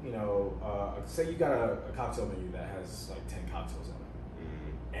 say you got a cocktail menu that has like 10 cocktails on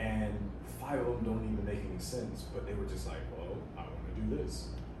it. Mm. And 5 of them don't even make any sense, but they were just like, well, I want to do this.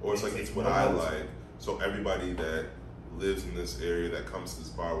 Or it's And like take it's what one I out. like. So everybody that lives in this area that comes to this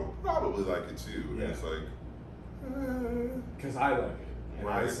bar will probably like it too. And Yeah. it's like, Because I like it. And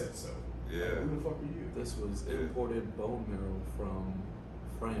I Right. said so. Yeah. Like, who the fuck are you? This was Yeah. imported bone marrow from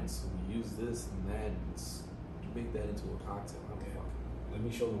France. So we use this and that, and you make that into a cocktail. I don't Yeah. fucking. Let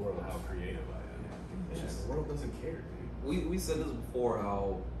me show the world how creative I am. Yeah. Yeah, the world doesn't care, dude. We said this before,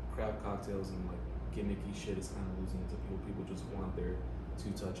 how craft cocktails and like gimmicky shit is kind of losing it to people. People just want their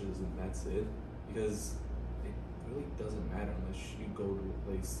 2 touches and that's it, because it really doesn't matter unless you go to a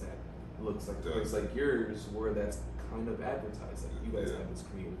place that looks like a place like yours where that's kind of advertised. Like you guys Yeah. have this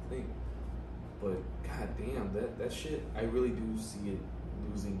creative thing, but goddamn, that shit, I really do see it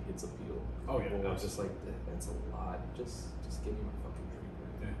losing its appeal. Oh, yeah, People are just absolutely. like that's a lot. Just give me my fucking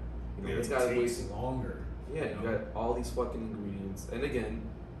drink. Man. Yeah. You know, And it's it got takes ways. longer. Yeah, you got all these fucking ingredients. And again,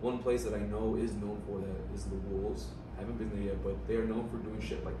 one place that I know is known for that is the Wolves. Haven't been there yet, but they're known for doing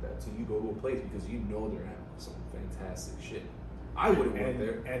shit like that. So you go to a place because you know they're having some fantastic shit. I wouldn't work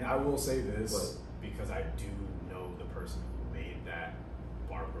there. And I will say this, But- because I do know the person who made that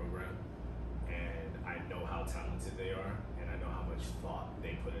bar program, and I know how talented they are, and I know how much thought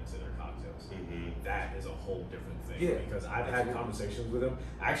they put into their cocktails. Mm-hmm. That is a whole different thing. Yeah, Because I've had absolutely. conversations with them.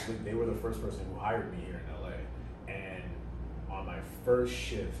 Actually, they were the first person who hired me here in LA. And on my first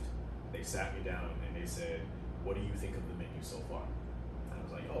shift, they sat me down and they said, "What do you think of the menu so far?" And I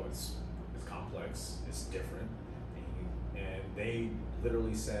was like, "Oh, it's complex. It's different." And they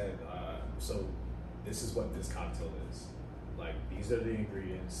literally said, "So this is what this cocktail is. Like, these are the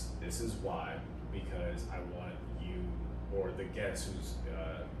ingredients. This is why. Because I want you or the guest who's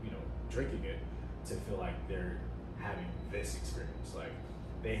drinking it to feel like they're having this experience. Like,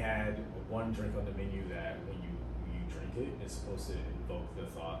 they had one drink on the menu that when you drink it, it's supposed to invoke the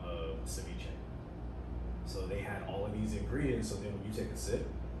thought of ceviche. So they had all of these ingredients. So then when you take a sip,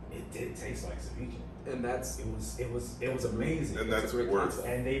 it did taste like ceviche. And that's It was amazing. And That's that's a great worth concept.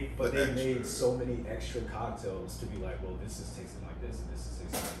 And they The made extra. so many extra cocktails to be like, well, this is tasting like this and this is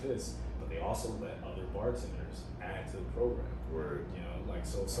tasting like this. But they also let other bartenders add to the program. Word. You know, like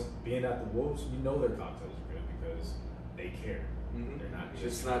so being at the Wolves, you know their cocktails are good because they care. Mhm. They're not It's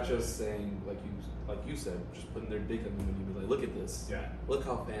just not just saying like you said, just putting their dick in the menu. Be like, look at this. Yeah. Look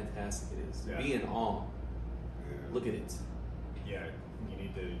how fantastic it is. Yeah. Be in awe. Yeah. Look at it. Yeah, you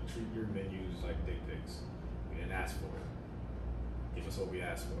need to treat your menus like dick pics. We didn't ask for it. Give us what we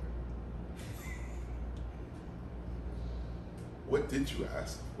asked for. What did you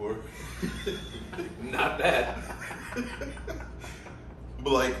ask for? Not that.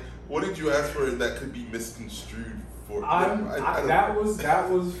 But like, what did you ask for that could be misconstrued for? I don't- that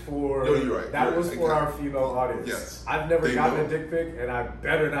was for No, you're right. that You're was right. for our Exactly. female audience. Yes. I've never They gotten know. a dick pic, and I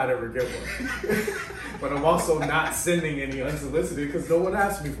better not ever get one. But I'm also not sending any unsolicited because no one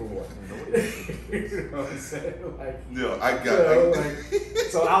asked me for one. You know what I'm saying? Like, No, I got you know, it. like,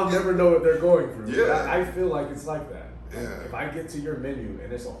 so I'll never know what they're going through. Yeah. But I feel like it's like that. Like, Yeah. if I get to your menu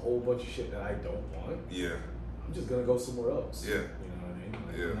and there's a whole bunch of shit that I don't want, Yeah. I'm just gonna go somewhere else. Yeah. You know what I mean?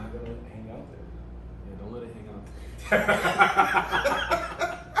 Like, Yeah. I'm not gonna hang out there. Yeah, don't let it hang out.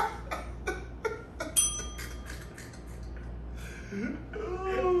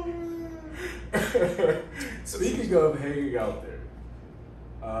 Speaking of hanging out there,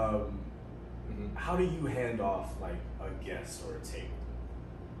 Mhm. how do you hand off like a guest or a table?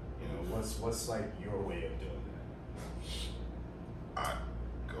 You know, what's like your way of doing that?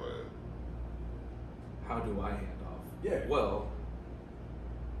 Go ahead. How do I hand off? Yeah. Well,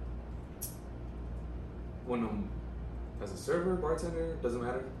 when I'm as a server, bartender, doesn't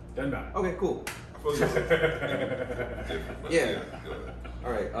matter. Doesn't matter. Okay, cool. I feel like different, but Yeah. Go ahead.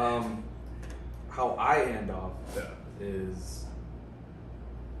 All right. How I hand off Yeah. is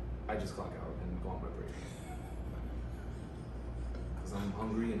I just clock out and go on my break because I'm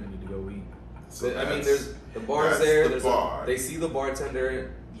hungry and I need to go eat. So I mean, that's- there's the bar's that's there. the There's bar. they see the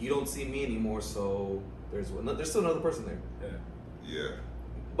bartender. You don't see me anymore, so there's still another person there. Yeah. Yeah.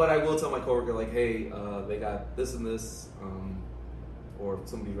 But I will tell my coworker like, hey, they got this and this, or if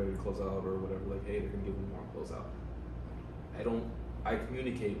somebody's ready to close out or whatever. Like, hey, they're gonna give them more close out. I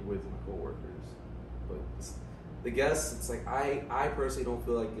communicate with my coworkers, but the guests, it's like I personally don't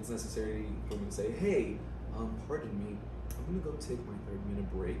feel like it's necessary for me to say, hey, pardon me, I'm gonna go take my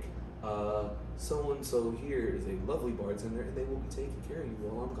 30-minute break. So and so here is a lovely bartender, and they will be taking care of you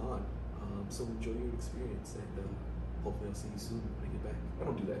while I'm gone. So enjoy your experience, and hopefully I'll see you soon when I get back. I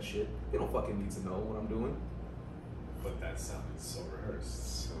don't do that shit. They don't fucking need to know what I'm doing. But that sounded so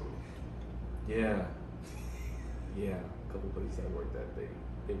rehearsed. So Yeah. Yeah. A couple buddies at work that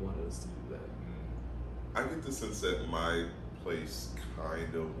they wanted us to do that. I get the sense that my place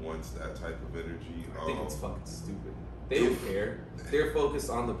kind of wants that type of energy. I think it's fucking stupid. They don't care. They're focused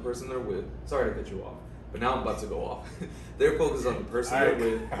on the person they're with. Sorry to cut you off. But now I'm about to go off. They're focused on the person All they're right,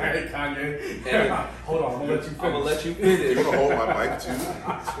 with. all right, Kanye. And- Hold on, I'm gonna let you finish. I'm gonna let you You finish. want to hold my mic too?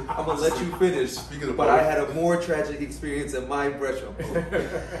 I'm gonna let you finish. Speaking of But both. I had a more tragic experience at my restaurant.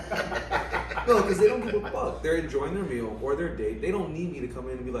 No, because they don't give a fuck. They're enjoying their meal or their date. They don't need me to come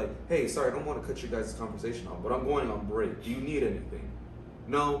in and be like, "Hey, sorry, I don't want to cut your guys' conversation off, but I'm going on break. Do you need anything?"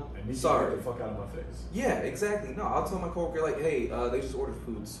 No, And you sorry. Get the fuck out of my face. Yeah, exactly. No, I'll tell my coworker like, "Hey, they just ordered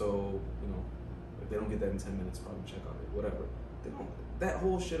food, so if they don't get that in 10 minutes, probably check on it. Whatever." They don't. That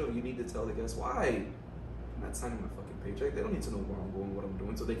whole shit of you need to tell the guests why. I'm not signing my fucking paycheck. They don't need to know where I'm going, what I'm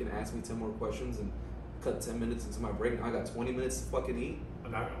doing, so they can ask me 10 more questions and cut 10 minutes into my break. Now I got 20 minutes to fucking eat.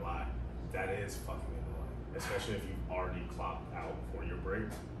 I'm not gonna lie, that is fucking annoying, especially if you've already clocked out for your break.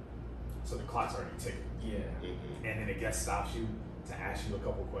 So the clock's already ticking. Yeah. Mm-hmm. And then a guest stops you to ask you a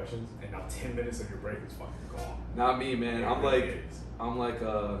couple questions, and now 10 minutes of your break is fucking gone. Not me, man. It I'm really like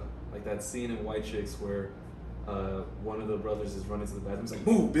is. like that scene in White Chicks where one of the brothers is running to the bathroom. He's like,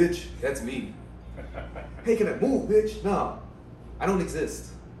 "Move, bitch." That's me. "Hey, can I move, bitch?" No, I don't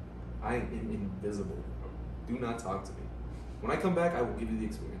exist. I am invisible. Do not talk to me. When I come back, I will give you the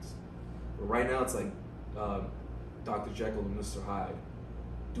experience. But right now, it's like Dr. Jekyll and Mr. Hyde.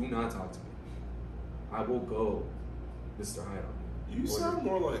 Do not talk to me. I will go Mr. Hyde on you. You sound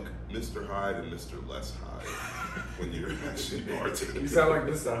more like Mr. Hyde and Mr. Less Hyde when you're actually bartending. You sound like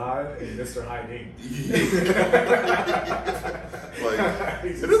Mr. Hyde and Mr. Hiding. Like,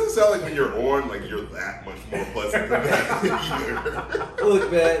 it doesn't sound like when you're on, like you're that much more pleasant than that either.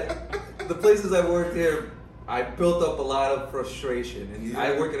 Look, man, the places I worked here, I built up a lot of frustration, and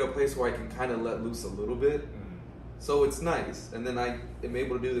I work at a place where I can kind of let loose a little bit, so it's nice. And then I am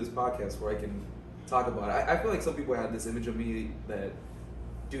able to do this podcast where I can talk about it. I feel like some people have this image of me that,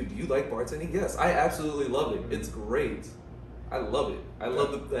 dude, do you like bartending? Yes, I absolutely love it. It's great. I love it. I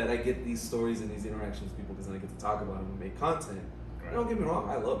love that I get these stories and these interactions with people because then I get to talk about them and make content. Right. Don't get me wrong,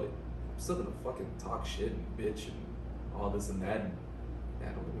 I love it. I'm still gonna fucking talk shit and bitch and all this and that. And,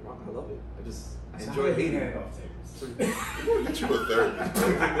 yeah, don't get me wrong, I love it. I enjoy hating it. handoff tables. We're gonna get you a therapist.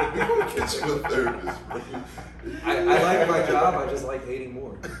 We're gonna get you a therapist, bro. I like my job, I just like hating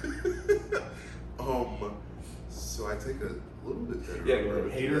more. So I take a little bit better. Yeah,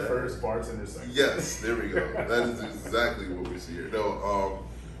 approach to Hater that. first, bartender second. Yes, there we go. That is exactly what we see here. No,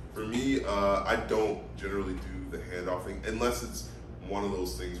 for me, I don't generally do the handoff thing unless it's one of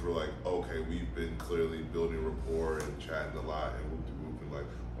those things where like, okay, we've been clearly building rapport and chatting a lot and whoop de whoop and like,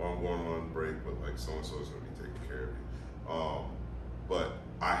 oh, I'm going on break, but like so and so is going to be taking care of me. But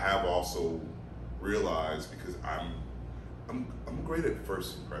I have also realized because I'm great at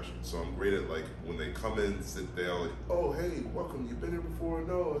first impressions, so I'm great at like when they come in, sit down, like, oh hey, welcome, you've been here before?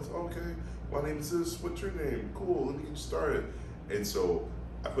 No, it's okay. My name is this. What's your name? Cool. Let me get you started. And so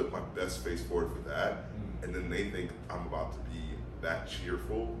I put my best face forward for that, and then they think I'm about to be that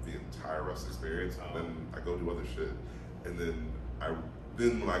cheerful the entire rest of the experience. And then I go do other shit, and then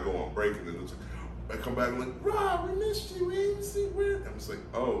when I go on break, and then it's like, I come back and I'm like, Rob, we missed you. We didn't see where. I'm just like,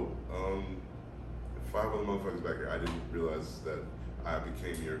 oh, 5 other motherfuckers back here. I didn't realize that I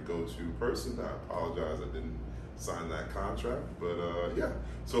became your go-to person. I apologize. I didn't sign that contract, but yeah.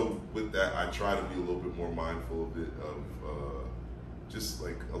 So with that, I try to be a little bit more mindful of it, of just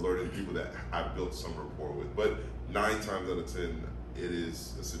like alerting people that I've built some rapport with. But 9 times out of 10, it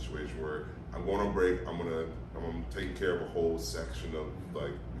is a situation where I'm going on break. I'm taking care of a whole section of,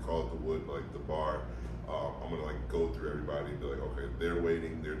 like, we call it the wood, like the bar. I'm gonna like go through everybody and be like, okay, they're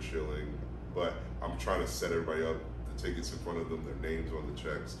waiting, they're chilling, but I'm trying to set everybody up, the tickets in front of them, their names on the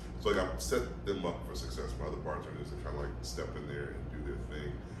checks. So like I set them up for success for other bartenders to kind of like step in there and do their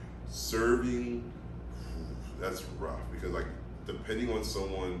thing. Serving, that's rough because like depending on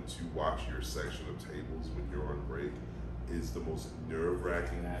someone to watch your section of tables when you're on break is the most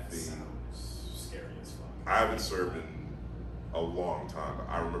nerve-wracking That thing. sounds scary as fuck. I haven't served in a long time, but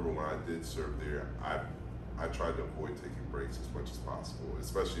I remember when I did serve there, I tried to avoid taking breaks as much as possible,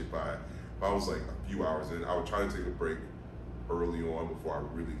 especially if I was like a few hours in. I would try to take a break early on before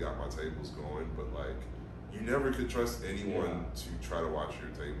I really got my tables going, but like you never could trust anyone to try to watch your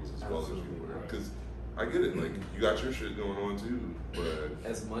tables as well as you Absolutely would, right. because I get it, like you got your shit going on too, but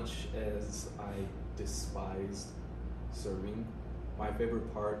As much as I despised serving, my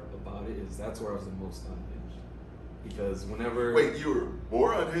favorite part about it is that's where I was the most unhinged. Because whenever wait, you were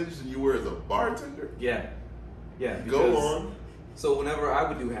more unhinged than you were as a bartender? yeah, Go because- on. So whenever I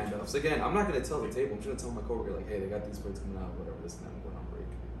would do handoffs, again, I'm not gonna tell the table. I'm just gonna tell my coworker like, hey, they got these breaks coming out, whatever. This and that, I'm going on break.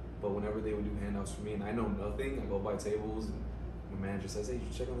 But whenever they would do handoffs for me, and I know nothing, I go by tables, and my manager says, hey, you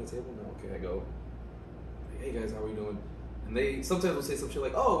should check on that table. No, okay, I go, hey guys, how are you doing? And they sometimes will say some shit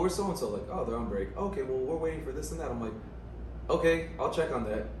like, "Oh, we're so and so." Like, "Oh, they're on break." Okay, well, we're waiting for this and that. I'm like, "Okay, I'll check on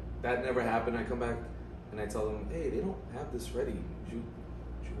that." That never happened. I come back and I tell them, "Hey, they don't have this ready. Did you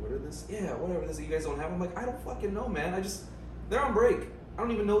order this? Yeah, whatever this. You guys don't have." I'm like, "I don't fucking know, man. They're on break. I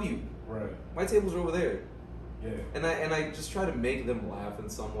don't even know you. Right. My tables are over there." Yeah. And I just try to make them laugh in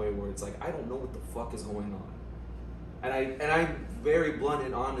some way where it's like, I don't know what the fuck is going on. And I'm very blunt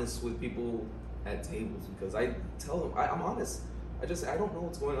and honest with people at tables because I tell them I'm honest. I don't know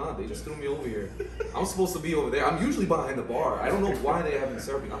what's going on. They just threw me over here. I'm supposed to be over there. I'm usually behind the bar. I don't know why they haven't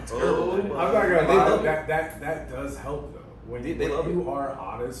served me. I'm terrible. I'm not gonna lie. That does help though. When you are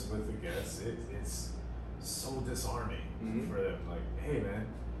honest with the guests, it's so disarming for them. Like, hey man,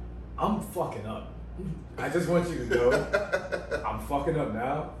 I'm fucking up. I just want you to know I'm fucking up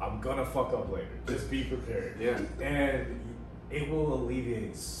now. I'm gonna fuck up later. Just be prepared. Yeah. And it will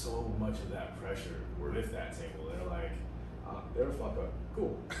alleviate so much of that pressure with that table. They're like, they're a fuck up.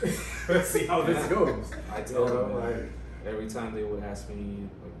 Cool. Let's see how this goes. I tell them like every time they would ask me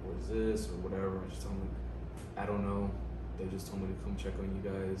like, "What is this?" or whatever, I just tell them like, "I don't know. They just told me to come check on you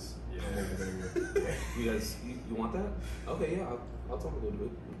guys. Yeah. Come over there. You guys, you want that? Okay, yeah, I'll tell them to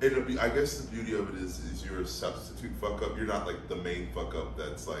do it." It'll be. I guess the beauty of it is you're a substitute fuck up. You're not like the main fuck up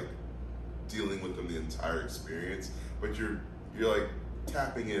that's like dealing with them the entire experience, but you're like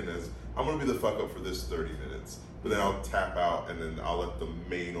tapping in as I'm gonna be the fuck up for this 30 minutes, but then I'll tap out and then I'll let the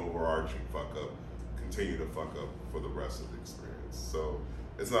main overarching fuck up continue to fuck up for the rest of the experience. So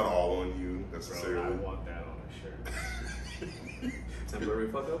it's not all on you necessarily. Bro, I want that on a shirt.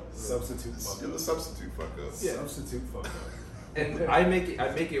 Temporary fuck up? Substitute fuck You're up. the substitute fuck up. Yeah. Substitute fuck up. And I make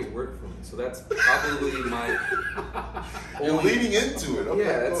it work for me. So that's probably my You're leaning into it. Okay,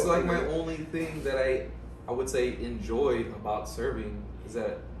 yeah, it's cool. like my only thing that I would say enjoy about serving is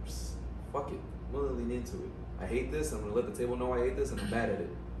that just fuck it. I'm gonna lean into it. I hate this, I'm gonna let the table know I hate this and I'm bad at it.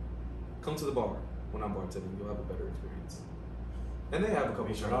 Come to the bar when I'm bartending, you'll have a better experience. And they have a couple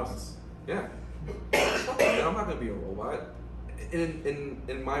Be shots. honest. Yeah. Fuck it, man, I'm not gonna be a robot.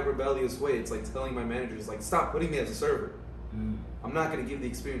 In my rebellious way, it's like telling my managers like, stop putting me as a server. I'm not gonna give the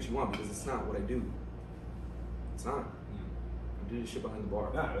experience you want because it's not what I do. It's not. I do this shit behind the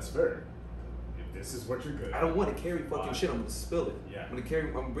bar. Nah, that's fair. If this is what you're good at. I don't want to carry fucking shit. I'm gonna spill it. Yeah. I'm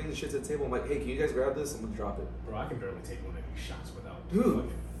gonna bring the shit to the table. I'm like, hey, can you guys grab this? I'm gonna drop it. Bro, I can barely take one of these shots without Dude,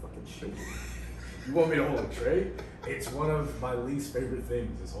 fucking shit. You want me to hold a tray? It's one of my least favorite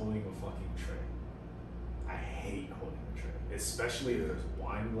things is holding a fucking tray. I hate holding a tray. Especially if there's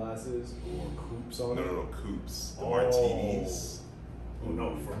wine glasses or coupes on it. No, coops. The martinis. Oh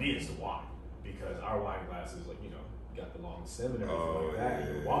no, for me it's the wine. Because our wine glasses, like, got the long stem and everything like that.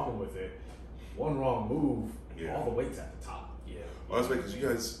 Yeah. You're walking with it. One wrong move, all the weight's at the top. Yeah. Well, that's right, because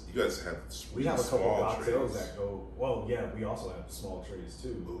you guys have We have a couple small cocktails trays. that go. Well, yeah, we also have small trays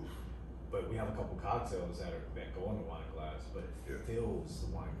too. Oof. But we have a couple cocktails that go in the wine glass, but it fills the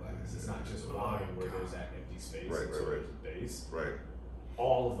wine glass. It's not just wine where there's that empty space. Right, so right. there's a base. Right.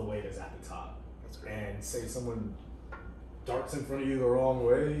 All of the weight is at the top. That's great. And say someone darts in front of you the wrong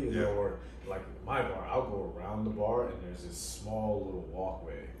way, you know, or like my bar, I'll go around the bar and there's this small little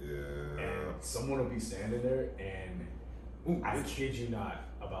walkway. Yeah. And someone will be standing there and I kid you not,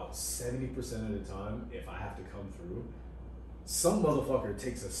 about 70% of the time, if I have to come through, some motherfucker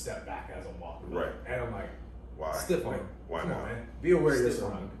takes a step back as I'm walking. Right. And I'm like, Why? Stiff like, arm. Why come not? on, man. Be aware of your Stiff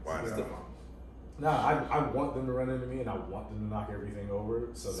arm. surroundings. Why Stiff not? arm. Nah, I want them to run into me and I want them to knock everything over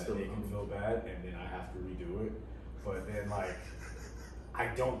so that Still they can arm. feel bad and then I have to redo it. But then, like, I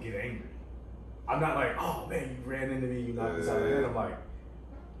don't get angry. I'm not like, oh man, you ran into me, you knocked this out of the head. I'm like,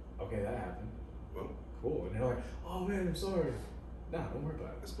 okay, that happened. Well, Cool. And they're like, oh man, I'm sorry. Nah, don't worry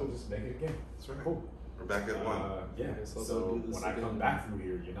about it. It's We'll cool. just make it again. that's right. Cool. We're back at one. Yeah. Okay, so So they'll do this when I come again. back through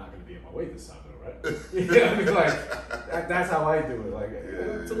here, you're not going to be in my way this time, though, right? Yeah, I mean, like that's how I do it. Like,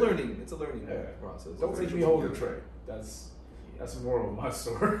 It's a learning. It's a learning Yeah. process. don't It's make like- me hold the tray. That's the moral of my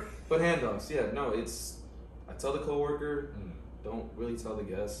story. But handoffs, yeah, no, it's. I tell the coworker, don't really tell the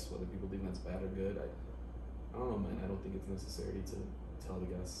guests whether people think that's bad or good. I don't know, man. I don't think it's necessary to tell the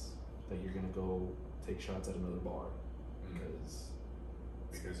guests that you're gonna go take shots at another bar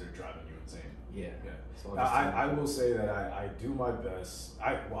Because they're driving you insane. yeah. Yeah. So I'll just I will say that I do my best.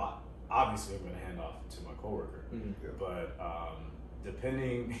 Obviously I'm going to hand off to my coworker, Mhm. Yeah. but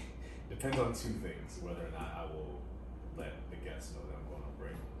depends on two things whether or not I will let the guests know that I'm going on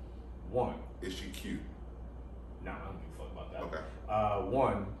break. One, Is she cute? no, I don't give a fuck about that. Okay.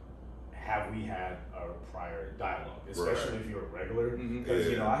 One, have we had a prior dialogue, especially Right. if you're a regular? Mhm. Because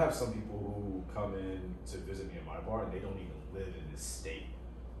Yeah. I have some people who come in to visit me in my bar and they don't even live in this state.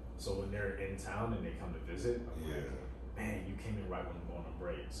 So when they're in town and they come to visit, I'm like, man, you came in right when I'm going on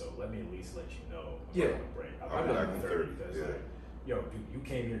break, so let me at least let you know I'm Yeah. going on break. I'll I'm be not back in 30 30, because yeah. like, yo, dude, you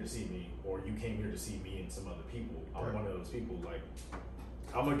came here to see me, or you came here to see me and some other people. I'm Right. one of those people. Like,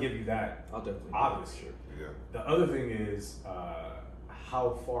 I'm gonna give you that. I'll definitely. Obviously. Sure. Yeah. The other thing is, how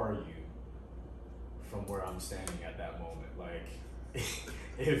far are you from where I'm standing at that moment? Like,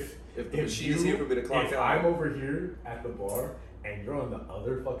 if the machine is here for me to clock if out. I'm over here at the bar and you're on the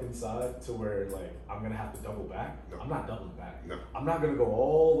other fucking side to where like I'm gonna have to double back, No. I'm not doubling back. No. I'm not gonna go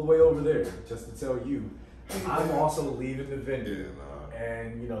all the way over there just to tell you I'm also leaving the venue, Yeah,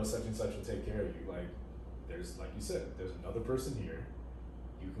 and you know such and such will take care of you. Like, there's like you said, there's another person here.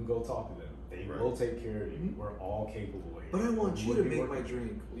 You can go talk to them. They Right. will take care of you. Mhm. We're all capable of it. But I want you We'll to be make my working.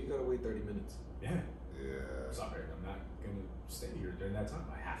 drink. Well, you gotta wait 30 minutes. Yeah. Yeah. Sorry, I'm not gonna stay here during that time.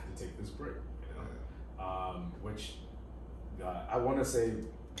 I have to take this break. You know, which I want to say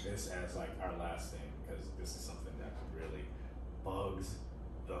this as like our last thing because this is something that really bugs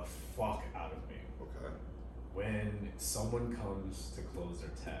the fuck out of me. Okay. When someone comes to close their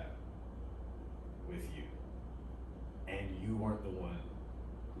tab with you, and you weren't the one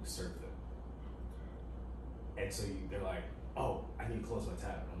who served them, and so they're like, "Oh, I need to close my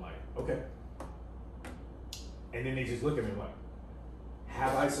tab." And I'm like, "Okay." And then they just look at me like,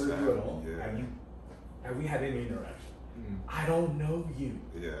 "Have I served you at all? Yeah. Have we had any interaction? Mm. I don't know you."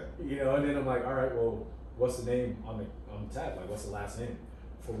 Yeah. You know, and then I'm like, "All right, well, what's the name on the tab? Like, what's the last name?"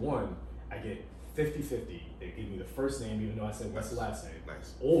 For one, I get 50-50. They give me the first name, even though I said, "What's the last name?"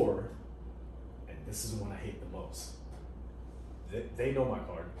 Nice. Or, and this is the one I hate the most, they know my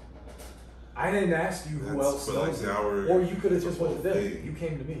card. I didn't ask you who else But like knows it. now we're Or you could have just the went to them. whole thing. You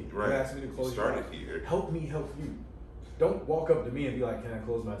came to me. Right. You asked me to You close started your tab. here. Help me help you. Don't walk up to me and be like, "Can I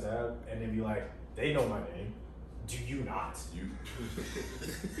close my tab?" And then be like, "They know my name. Do you not? You.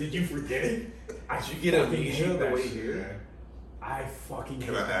 Did you forget it?" Did you get fucking amnesia hate the that way shit, here? man. I fucking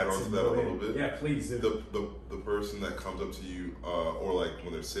Can hate I add that on to that a little bit? Yeah, please do. The person that comes up to you, or like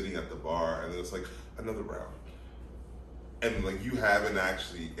when they're sitting at the bar, and then it's like another round, and like you haven't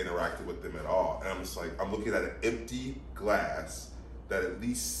actually interacted with them at all, and I'm just like I'm looking at an empty glass that at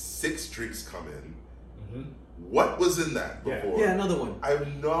least 6 drinks come in. Mhm. What was in that Yeah. before? Yeah, another one. I have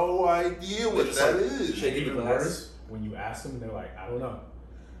no idea what It's that like is. shake- Even the glass. worse, when you ask them, they're like, "I don't know.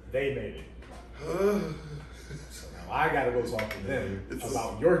 They made it." So now I gotta go talk to them It's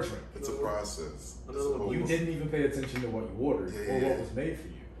about your drink. It's a process. It's Another a one. whole- You didn't even pay attention to what you ordered Yeah, or yeah, what yeah. was made for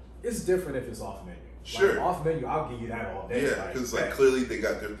you. It's different if it's off menu. Sure. Like, off menu, I'll give you that all day. Yeah, because like hey, clearly they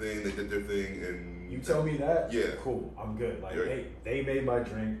got their thing, they did their thing, and you tell me that, Yeah. cool, I'm good. Like, Yeah. hey, they made my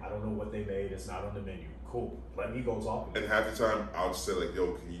drink. I don't know what they made. It's not on the menu. Cool. Let me go talk to And them. half the time I'll just say like,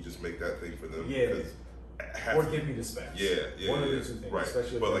 "Yo, can you just make that thing for them?" Yeah. Because half Or the- give me the specs. Yeah, One of yeah, the two things. right.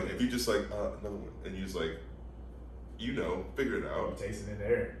 Especially But like they're if you just like another one, and you just like, figure it Were you out. tasting in the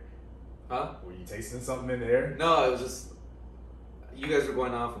air? Huh? Were you tasting something in the air? No, it was just you guys were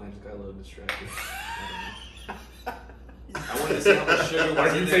going off, and I just got a little distracted. I wanted to see how much sugar was Are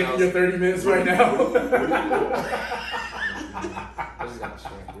in you there, and I taking was- your 30 minutes right now? I just got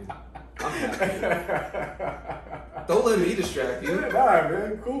distracted. I'm happy. Don't let me distract you. Nah,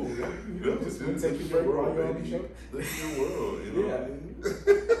 man, cool. You No, just dude, want to take this is your your break while world, you're on the baby. show. This is your world, you know Yeah. what I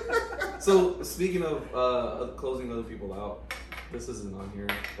mean? So speaking of closing other people out, this isn't on here,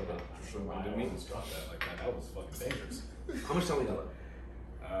 but just I reminded me. almost dropped that like that. That was fucking dangerous. How much time we got left?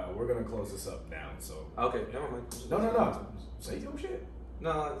 We're gonna close this up now. So Okay, never mind. no. Say your shit.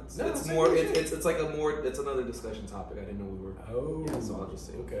 No, it's, No, it's say more. your It, shit. it's like a more. It's another discussion topic. I didn't know we were. Oh, Yeah, so I'll just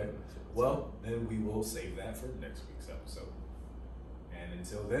say okay. Well, then we will save that for next week's episode. And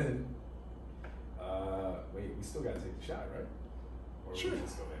until then, wait, we still gotta take the shot, right? Or Sure. we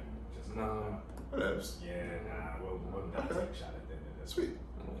just go ahead and just No. Whatever. Yeah, we'll not take a shot at the end of this. Sweet.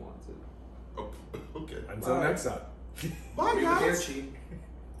 I don't want to. Oh, okay. Until Bye. next time. Bye, You're the hair guys. cheat.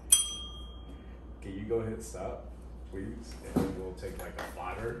 Can you go ahead and stop, please? And then we'll take like a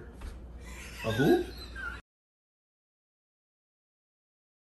fodder. A who?